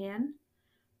as I can.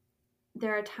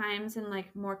 There are times in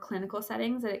like more clinical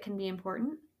settings that it can be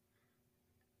important,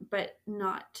 but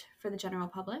not for the general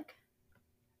public.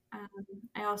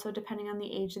 I also, depending on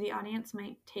the age of the audience,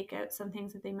 might take out some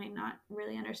things that they might not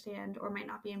really understand or might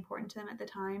not be important to them at the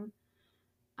time.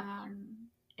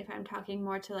 If I'm talking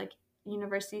more to like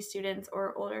university students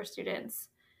or older students,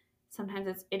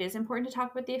 sometimes it is important to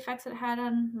talk about the effects it had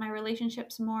on my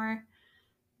relationships more,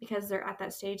 because they're at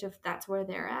that stage of that's where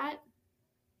they're at.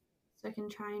 So I can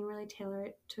try and really tailor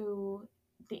it to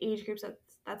the age groups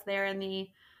that's there and the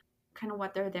kind of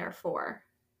what they're there for.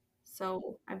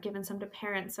 So I've given some to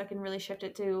parents, so I can really shift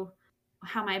it to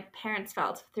how my parents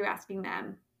felt through asking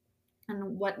them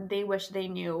and what they wish they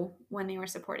knew when they were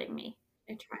supporting me.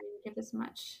 I try and give as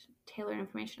much tailored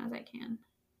information as I can.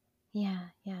 Yeah,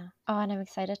 yeah. Oh, and I'm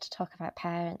excited to talk about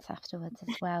parents afterwards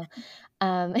as well,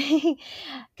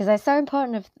 because it's so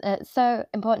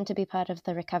important to be part of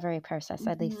the recovery process.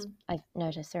 At least I've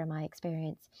noticed through my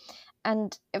experience.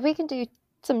 And if we can do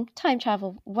some time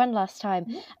travel one last time,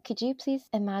 could you please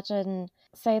imagine,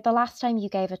 say, the last time you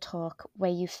gave a talk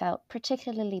where you felt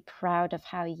particularly proud of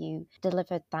how you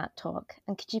delivered that talk?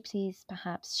 And could you please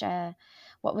perhaps share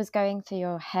what was going through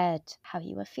your head, how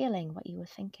you were feeling, what you were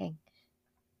thinking?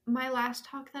 My last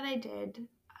talk that I did,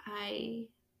 I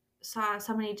saw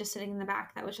somebody just sitting in the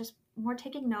back that was just more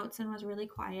taking notes and was really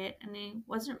quiet, and I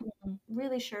wasn't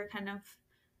really sure kind of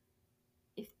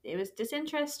if it was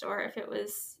disinterest or if it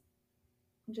was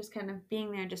just kind of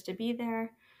being there just to be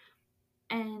there.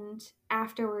 And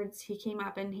afterwards, he came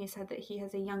up and he said that he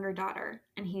has a younger daughter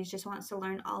and he just wants to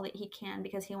learn all that he can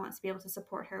because he wants to be able to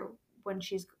support her when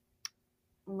she's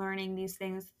learning these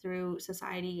things through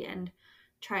society, and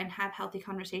try and have healthy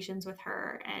conversations with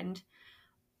her and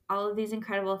all of these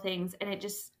incredible things. And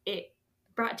it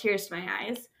brought tears to my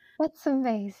eyes. That's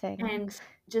amazing. And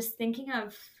just thinking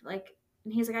of like,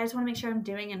 and he's like, I just want to make sure I'm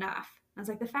doing enough. I was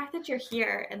like, the fact that you're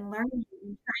here and learning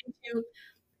and trying to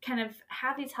kind of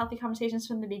have these healthy conversations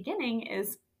from the beginning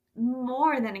is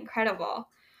more than incredible.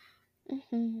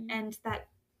 Mm-hmm. And that,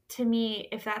 to me,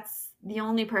 if that's the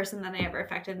only person that I ever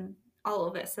affected in all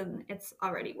of this, then it's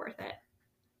already worth it.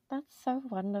 That's so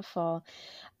wonderful.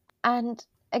 And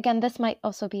again, this might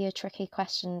also be a tricky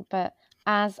question, but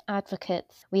as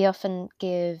advocates, we often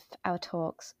give our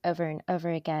talks over and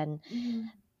over again. Mm-hmm.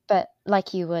 But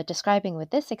like you were describing with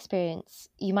this experience,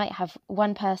 you might have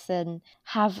one person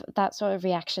have that sort of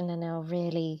reaction and it'll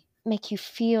really make you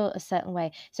feel a certain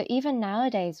way. So even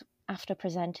nowadays, after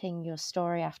presenting your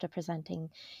story, after presenting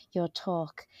your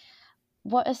talk,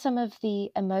 what are some of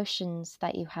the emotions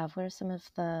that you have? What are some of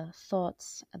the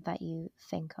thoughts that you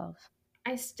think of?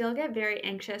 I still get very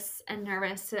anxious and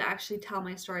nervous to actually tell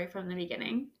my story from the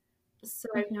beginning. So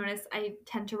I've Mm-hmm. noticed I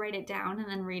tend to write it down and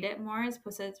then read it more as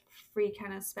opposed to free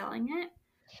kind of spelling it.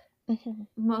 Mm-hmm.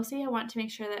 Mostly I want to make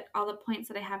sure that all the points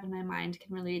that I have in my mind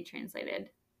can really be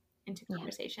translated into Yeah.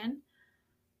 conversation.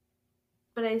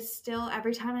 But I still,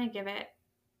 every time I give it,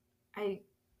 I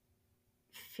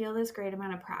feel this great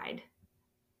amount of pride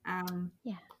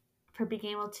Yeah. for being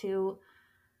able to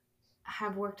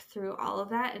have worked through all of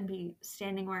that and be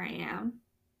standing where I am.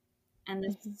 And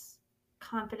this Mm-hmm.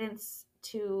 confidence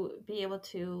to be able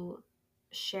to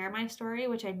share my story,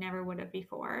 which I never would have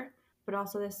before, but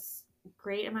also this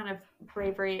great amount of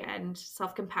bravery and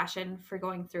self-compassion for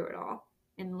going through it all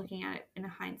and looking at it in a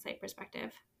hindsight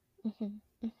perspective.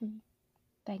 Mm-hmm. Mm-hmm.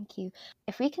 Thank you.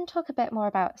 If we can talk a bit more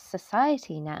about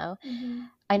society now, Mm-hmm.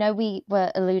 I know we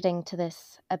were alluding to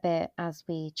this a bit as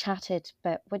we chatted,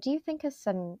 but what do you think are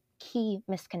some key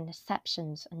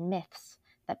misconceptions and myths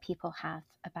that people have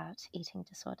about eating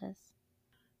disorders?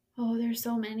 Oh, there's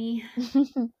so many.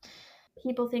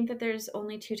 People think that there's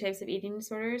only two types of eating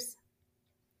disorders,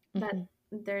 that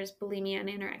Mm-hmm. there's bulimia and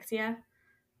anorexia,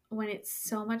 when it's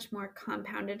so much more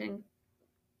compounded and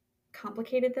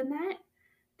complicated than that.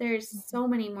 There's Mm-hmm. so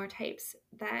many more types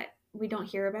that we don't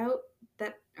hear about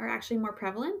that are actually more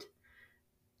prevalent,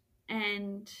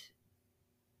 and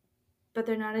but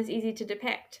they're not as easy to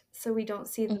depict. So we don't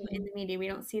see them in Mm-hmm. the media, we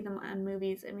don't see them on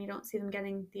movies, and we don't see them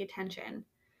getting the attention.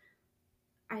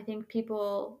 I think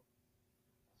people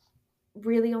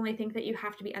really only think that you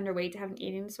have to be underweight to have an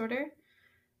eating disorder,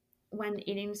 when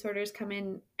eating disorders come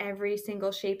in every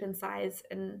single shape and size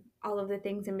and all of the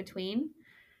things in between.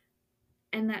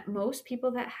 And that most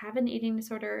people that have an eating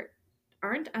disorder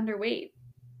aren't underweight.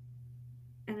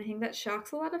 And I think that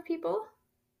shocks a lot of people.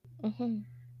 Mm-hmm.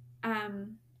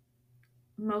 Um,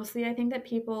 Mostly, I think that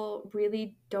people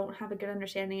really don't have a good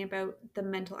understanding about the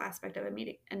mental aspect of an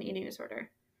eating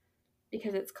disorder,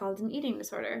 because it's called an eating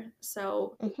disorder.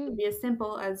 So it Mm-hmm. can be as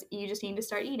simple as you just need to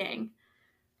start eating.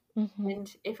 Mm-hmm.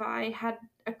 And if I had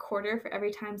a quarter for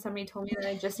every time somebody told me that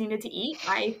I just needed to eat,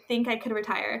 I think I could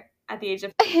retire at the age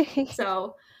of 50.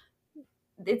 So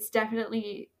it's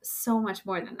definitely so much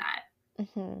more than that.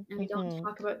 Mm-hmm. And we don't Mm-hmm.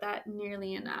 talk about that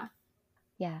nearly enough.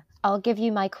 Yeah, I'll give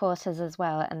you my quarters as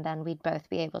well, and then we'd both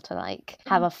be able to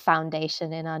have a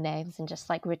foundation in our names and just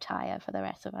retire for the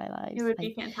rest of our It lives. would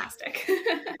be fantastic.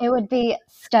 It would be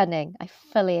stunning. I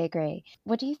fully agree.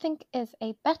 What do you think is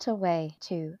a better way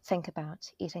to think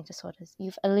about eating disorders?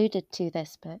 You've alluded to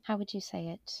this, but how would you say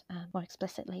it more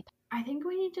explicitly? I think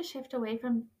we need to shift away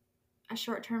from a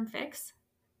short-term fix.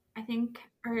 I think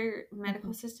our Mm-hmm.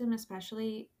 medical system,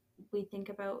 especially, we think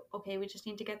about, okay, we just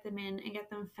need to get them in and get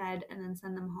them fed and then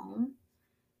send them home,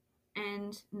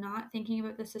 and not thinking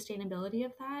about the sustainability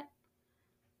of that.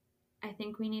 I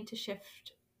think we need to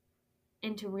shift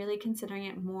into really considering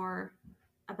it more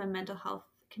of a mental health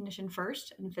condition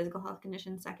first and a physical health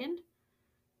condition second.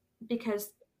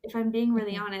 Because if I'm being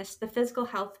really Mm-hmm. honest, the physical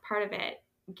health part of it,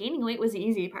 gaining weight was the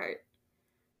easy part.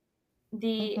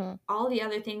 The Mm-hmm. all the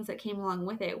other things that came along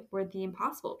with it were the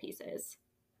impossible pieces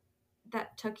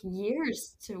that took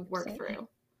years to work Absolutely. through.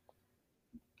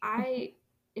 I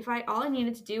if I all I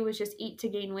needed to do was just eat to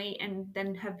gain weight and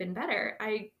then have been better,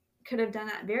 I could have done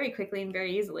that very quickly and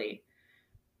very easily.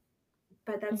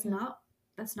 But Mm-hmm.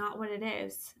 that's not what it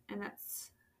is, and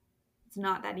it's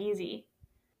not that easy.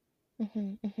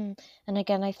 Mm-hmm. Mm-hmm. And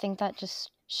again, I think that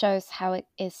just shows how it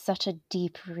is such a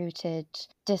deep-rooted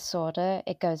disorder.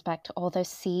 It goes back to all those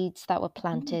seeds that were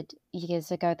planted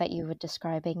years ago that you were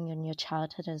describing in your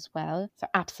childhood as well. So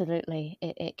absolutely,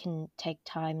 it can take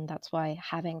time. That's why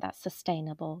having that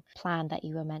sustainable plan that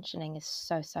you were mentioning is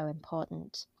so, so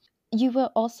important. You were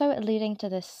also alluding to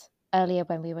this earlier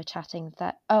when we were chatting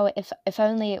that, if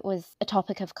only it was a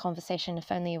topic of conversation,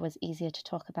 if only it was easier to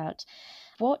talk about.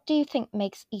 What do you think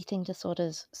makes eating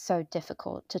disorders so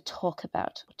difficult to talk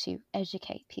about, to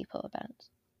educate people about?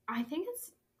 I think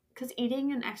it's because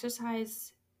eating and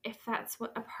exercise, if that's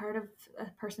what a part of a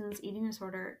person's eating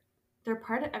disorder, they're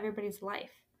part of everybody's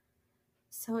life.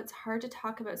 So it's hard to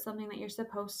talk about something that you're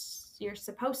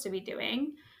supposed to be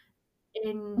doing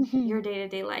in your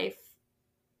day-to-day life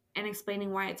and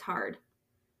explaining why it's hard.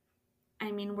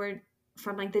 I mean, we're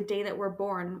from like the day that we're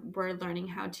born, we're learning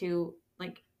how to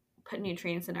like put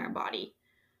nutrients in our body.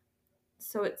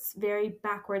 So it's very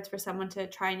backwards for someone to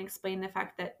try and explain the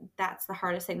fact that that's the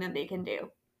hardest thing that they can do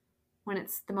when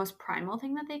it's the most primal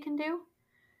thing that they can do.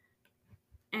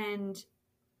 And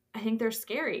I think they're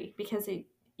scary because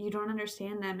you don't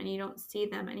understand them and you don't see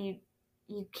them, and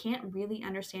you can't really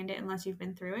understand it unless you've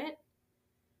been through it.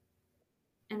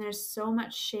 And there's so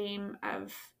much shame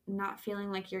of not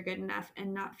feeling like you're good enough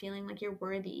and not feeling like you're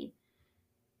worthy,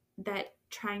 that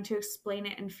trying to explain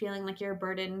it and feeling like you're a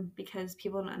burden because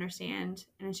people don't understand,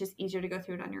 and it's just easier to go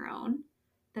through it on your own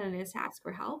than it is to ask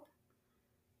for help.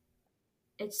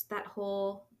 It's that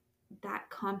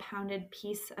compounded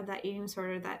piece of that eating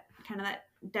disorder, that kind of that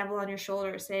devil on your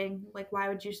shoulder saying, like, why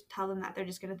would you tell them that? They're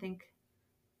just going to think,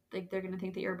 like, they're going to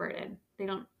think that you're a burden. They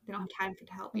don't have time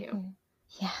to help you.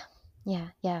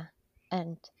 Yeah.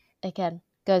 And again,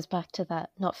 goes back to that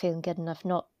not feeling good enough,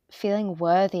 not feeling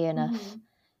worthy enough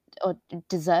or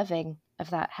deserving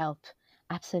of that help.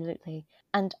 Absolutely.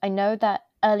 And I know that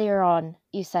earlier on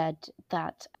you said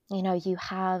that, you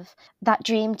have that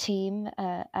dream team,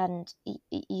 and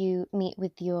you meet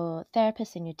with your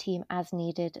therapist and your team as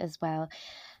needed as well.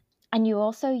 And you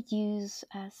also use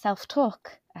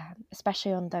self-talk,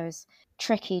 especially on those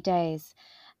tricky days.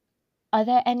 Are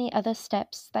there any other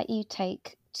steps that you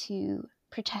take to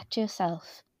protect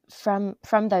yourself from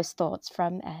those thoughts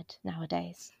from Ed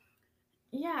nowadays?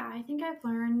 Yeah, I think I've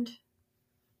learned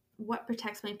what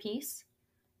protects my peace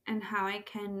and how I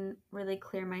can really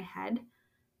clear my head.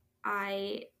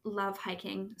 I love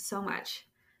hiking so much,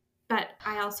 but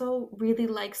I also really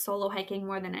like solo hiking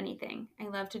more than anything. I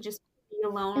love to just be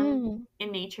alone Mm.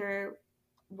 in nature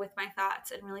with my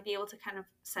thoughts and really be able to kind of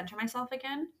center myself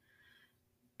again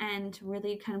and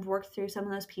really kind of work through some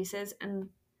of those pieces and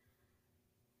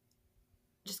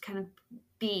just kind of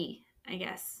be, I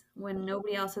guess, when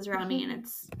nobody else is around me and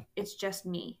it's just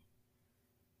me.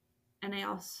 And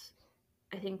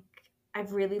I think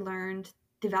I've really learned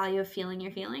the value of feeling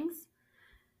your feelings,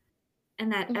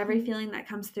 and that every feeling that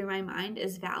comes through my mind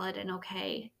is valid and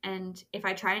okay. And if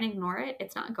I try and ignore it,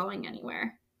 it's not going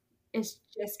anywhere. It's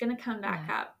just going to come back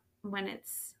up when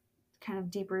it's kind of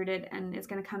deep rooted, and it's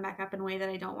going to come back up in a way that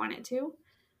I don't want it to.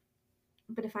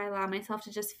 But if I allow myself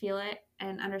to just feel it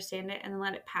and understand it and then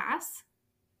let it pass,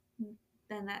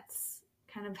 then that's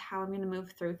kind of how I'm going to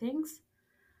move through things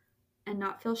and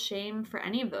not feel shame for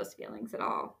any of those feelings at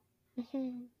all.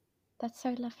 That's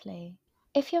so lovely.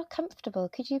 If you're comfortable,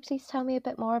 could you please tell me a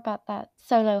bit more about that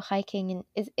solo hiking? And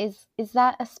is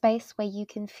that a space where you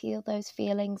can feel those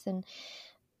feelings and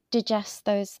digest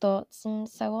those thoughts and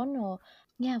so on? Or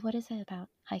what is it about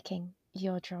hiking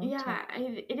you're drawn to? Yeah,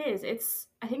 it is.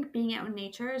 I think being out in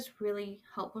nature is really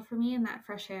helpful for me, and that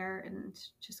fresh air and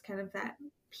just kind of that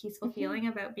peaceful feeling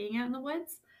about being out in the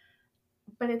woods.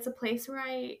 But it's a place where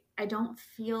I don't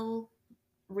feel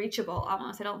reachable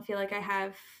almost. I don't feel like I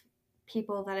have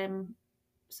people that I'm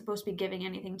supposed to be giving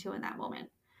anything to in that moment.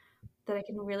 That I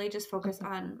can really just focus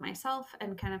on myself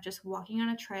and kind of just walking on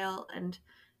a trail and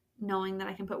knowing that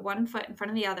I can put one foot in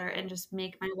front of the other and just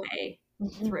make my way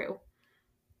through.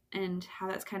 And how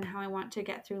that's kind of how I want to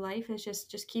get through life is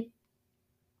just keep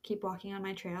walking on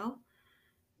my trail.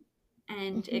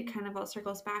 And it kind of all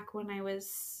circles back when I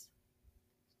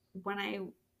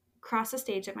crossed the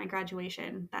stage at my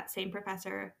graduation. That same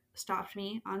professor stopped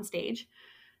me on stage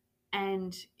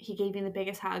and he gave me the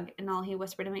biggest hug, and all he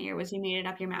whispered in my ear was, "You made it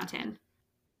up your mountain."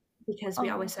 Because we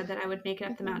always said that I would make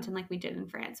it up the mountain like we did in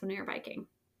France when we were biking.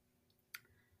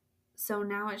 So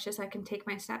now it's just I can take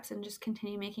my steps and just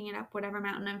continue making it up whatever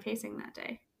mountain I'm facing that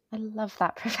day. I love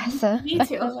that professor. Me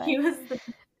too. He was the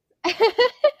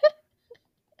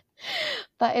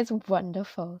That is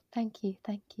wonderful. Thank you.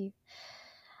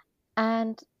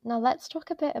 And now let's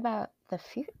talk a bit about the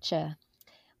future.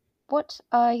 What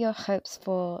are your hopes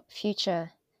for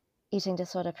future eating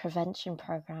disorder prevention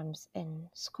programs in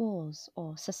schools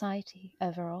or society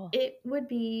overall? It would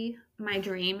be my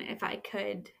dream if I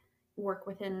could work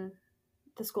within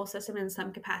the school system in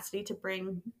some capacity to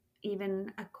bring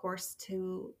even a course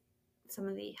to some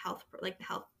of the health, like the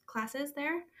health classes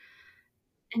there,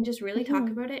 and just really talk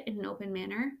Mm-hmm. about it in an open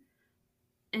manner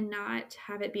and not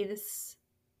have it be this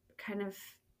kind of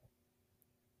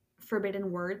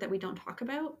forbidden word that we don't talk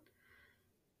about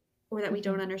or that we Mm-hmm.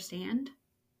 don't understand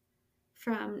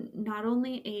from not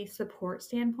only a support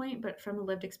standpoint, but from a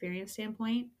lived experience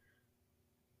standpoint.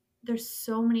 There's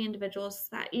so many individuals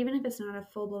that, even if it's not a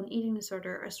full-blown eating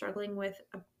disorder, are struggling with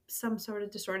some sort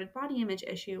of distorted body image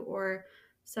issue or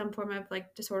some form of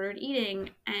like disordered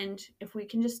eating. And if we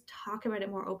can just talk about it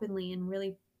more openly and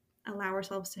really allow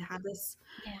ourselves to have this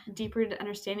Yeah. deeper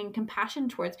understanding and compassion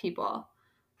towards people,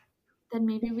 then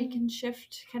maybe we Mm-hmm. can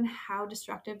shift kind of how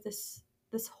destructive this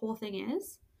whole thing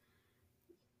is.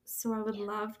 So I would Yeah.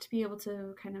 love to be able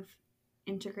to kind of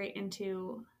integrate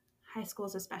into high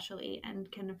schools especially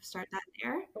and kind of start that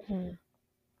there Mm-hmm.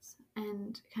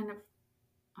 and kind of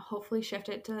hopefully shift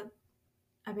it to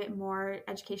a bit more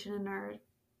education in our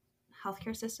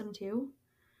healthcare system too.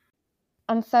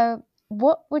 And so,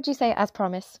 what would you say, as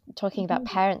promised, talking about Mhm.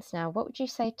 parents now, what would you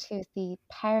say to the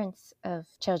parents of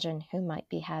children who might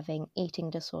be having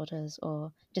eating disorders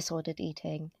or disordered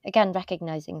eating? Again,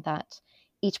 recognizing that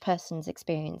each person's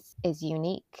experience is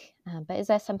unique, but is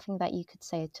there something that you could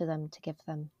say to them to give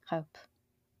them hope?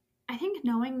 I think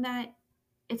knowing that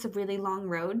it's a really long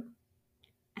road,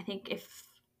 I think if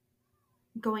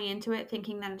going into it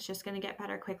thinking that it's just going to get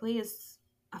better quickly is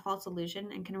a false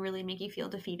illusion and can really make you feel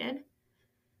defeated.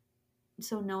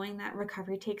 So knowing that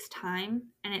recovery takes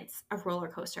time and it's a roller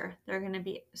coaster. There are going to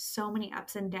be so many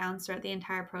ups and downs throughout the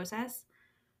entire process,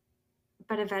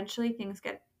 but eventually things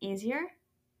get easier,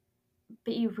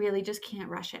 but you really just can't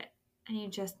rush it. And you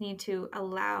just need to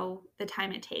allow the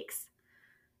time it takes.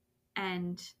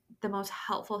 And the most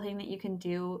helpful thing that you can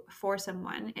do for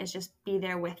someone is just be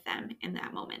there with them in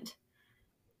that moment.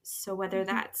 So whether Mm-hmm.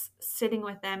 that's sitting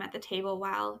with them at the table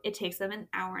while it takes them an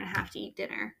hour and a half to eat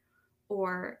dinner,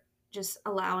 or just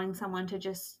allowing someone to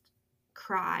just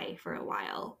cry for a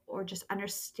while, or just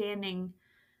understanding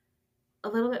a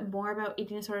little bit more about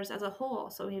eating disorders as a whole.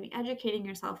 So maybe educating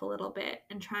yourself a little bit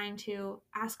and trying to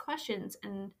ask questions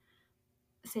and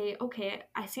say, okay,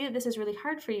 I see that this is really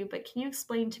hard for you, but can you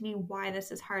explain to me why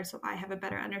this is hard so I have a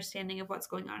better understanding of what's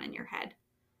going on in your head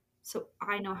so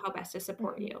I know how best to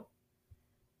support Mm-hmm. you?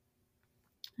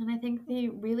 And I think the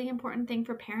really important thing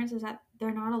for parents is that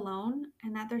they're not alone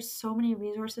and that there's so many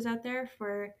resources out there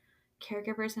for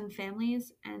caregivers and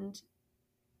families. And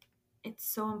it's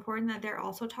so important that they're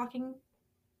also talking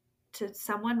to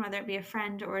someone, whether it be a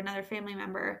friend or another family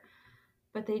member,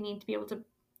 but they need to be able to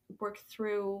work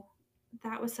through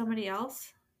that with somebody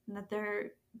else and that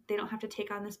they don't have to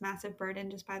take on this massive burden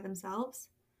just by themselves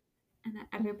and that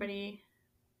Mm-hmm.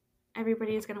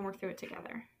 everybody is going to work through it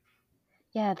together.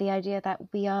 Yeah, the idea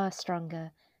that we are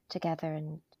stronger together,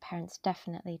 and parents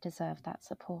definitely deserve that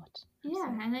support. Yeah,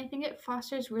 Absolutely. and I think it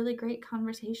fosters really great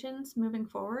conversations moving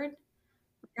forward.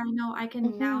 I know I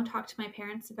can now Mm-hmm. talk to my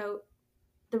parents about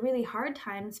the really hard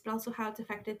times, but also how it's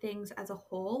affected things as a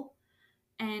whole.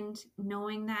 And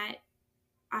knowing that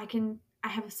I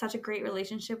have such a great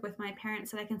relationship with my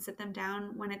parents that I can sit them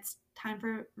down when it's time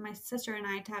for my sister and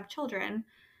I to have children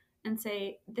and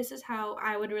say, this is how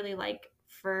I would really like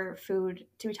for food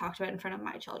to be talked about in front of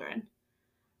my children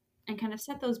and kind of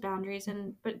set those boundaries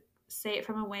but say it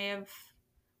from a way of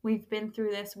we've been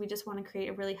through this. We just want to create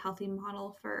a really healthy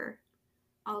model for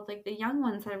all like the young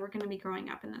ones that are going to be growing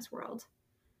up in this world.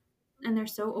 And they're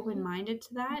so Mm-hmm. open-minded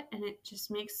to that, and it just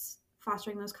makes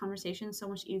fostering those conversations so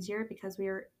much easier because we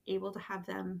were able to have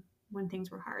them when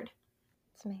things were hard.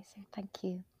 It's amazing. Thank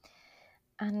you.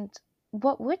 And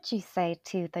what would you say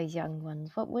to those young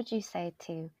ones? What would you say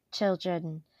to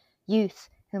children, youth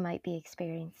who might be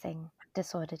experiencing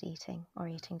disordered eating or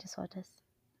eating disorders?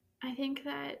 I think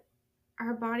that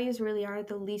our bodies really are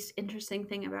the least interesting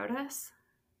thing about us,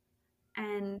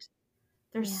 and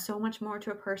there's Yeah. so much more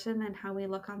to a person than how we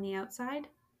look on the outside.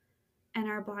 And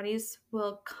our bodies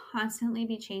will constantly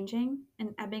be changing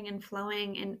and ebbing and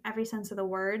flowing in every sense of the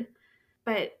word.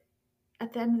 But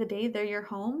at the end of the day, they're your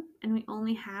home and we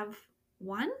only have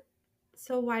one.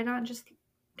 So why not just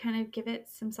kind of give it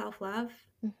some self love?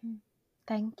 Mm-hmm.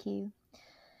 Thank you.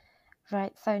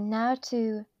 Right. So now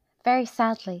to very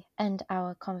sadly end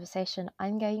our conversation,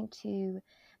 I'm going to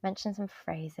mention some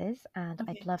phrases and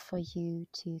I'd Okay. love for you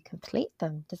to complete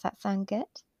them. Does that sound good?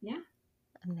 Yeah.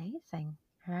 Amazing.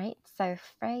 Right. So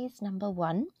phrase number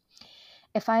one.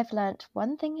 If I've learnt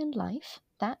one thing in life,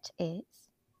 that is?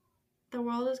 The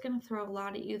world is going to throw a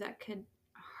lot at you that could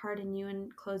harden you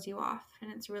and close you off, and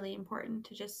it's really important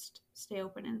to just stay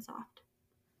open and soft.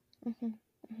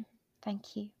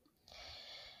 Thank you.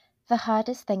 The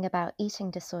hardest thing about eating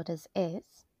disorders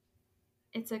is?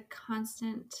 It's a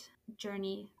constant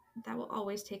journey that will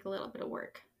always take a little bit of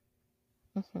work.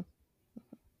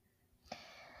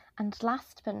 And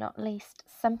last but not least,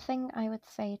 something I would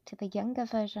say to the younger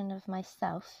version of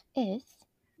myself is?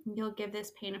 You'll give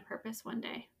this pain a purpose one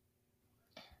day.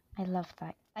 I love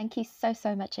that. Thank you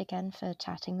so much again for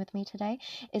chatting with me today.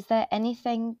 Is there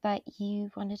anything that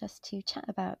you wanted us to chat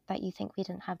about that you think we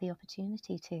didn't have the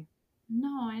opportunity to?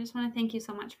 No, I just want to thank you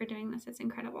so much for doing this. It's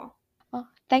incredible. Oh,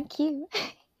 thank you.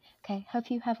 Okay, hope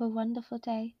you have a wonderful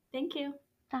day. Thank you.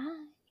 Bye.